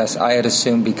podcast. I had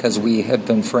assumed because we had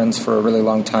been friends for a really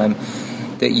long time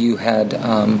that you had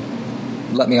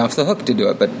let me off the hook to do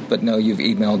it, but no, you've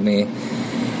emailed me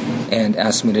and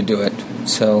asked me to do it.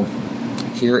 So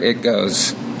here it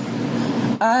goes.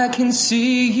 I can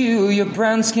see you, your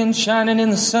brown skin shining in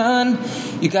the sun.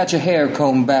 You got your hair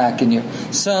combed back and your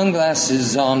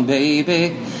sunglasses on,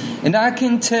 baby. And I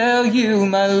can tell you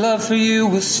my love for you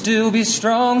will still be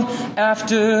strong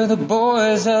after the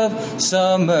boys of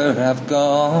summer have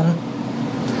gone.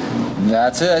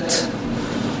 That's it.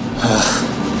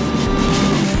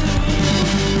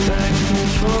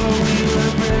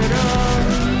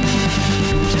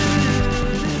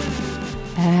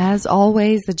 As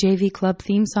always, the JV Club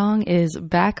theme song is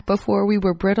Back Before We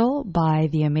Were Brittle by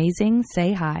the amazing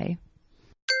Say Hi.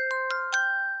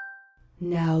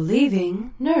 Now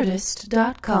leaving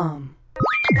Nerdist.com.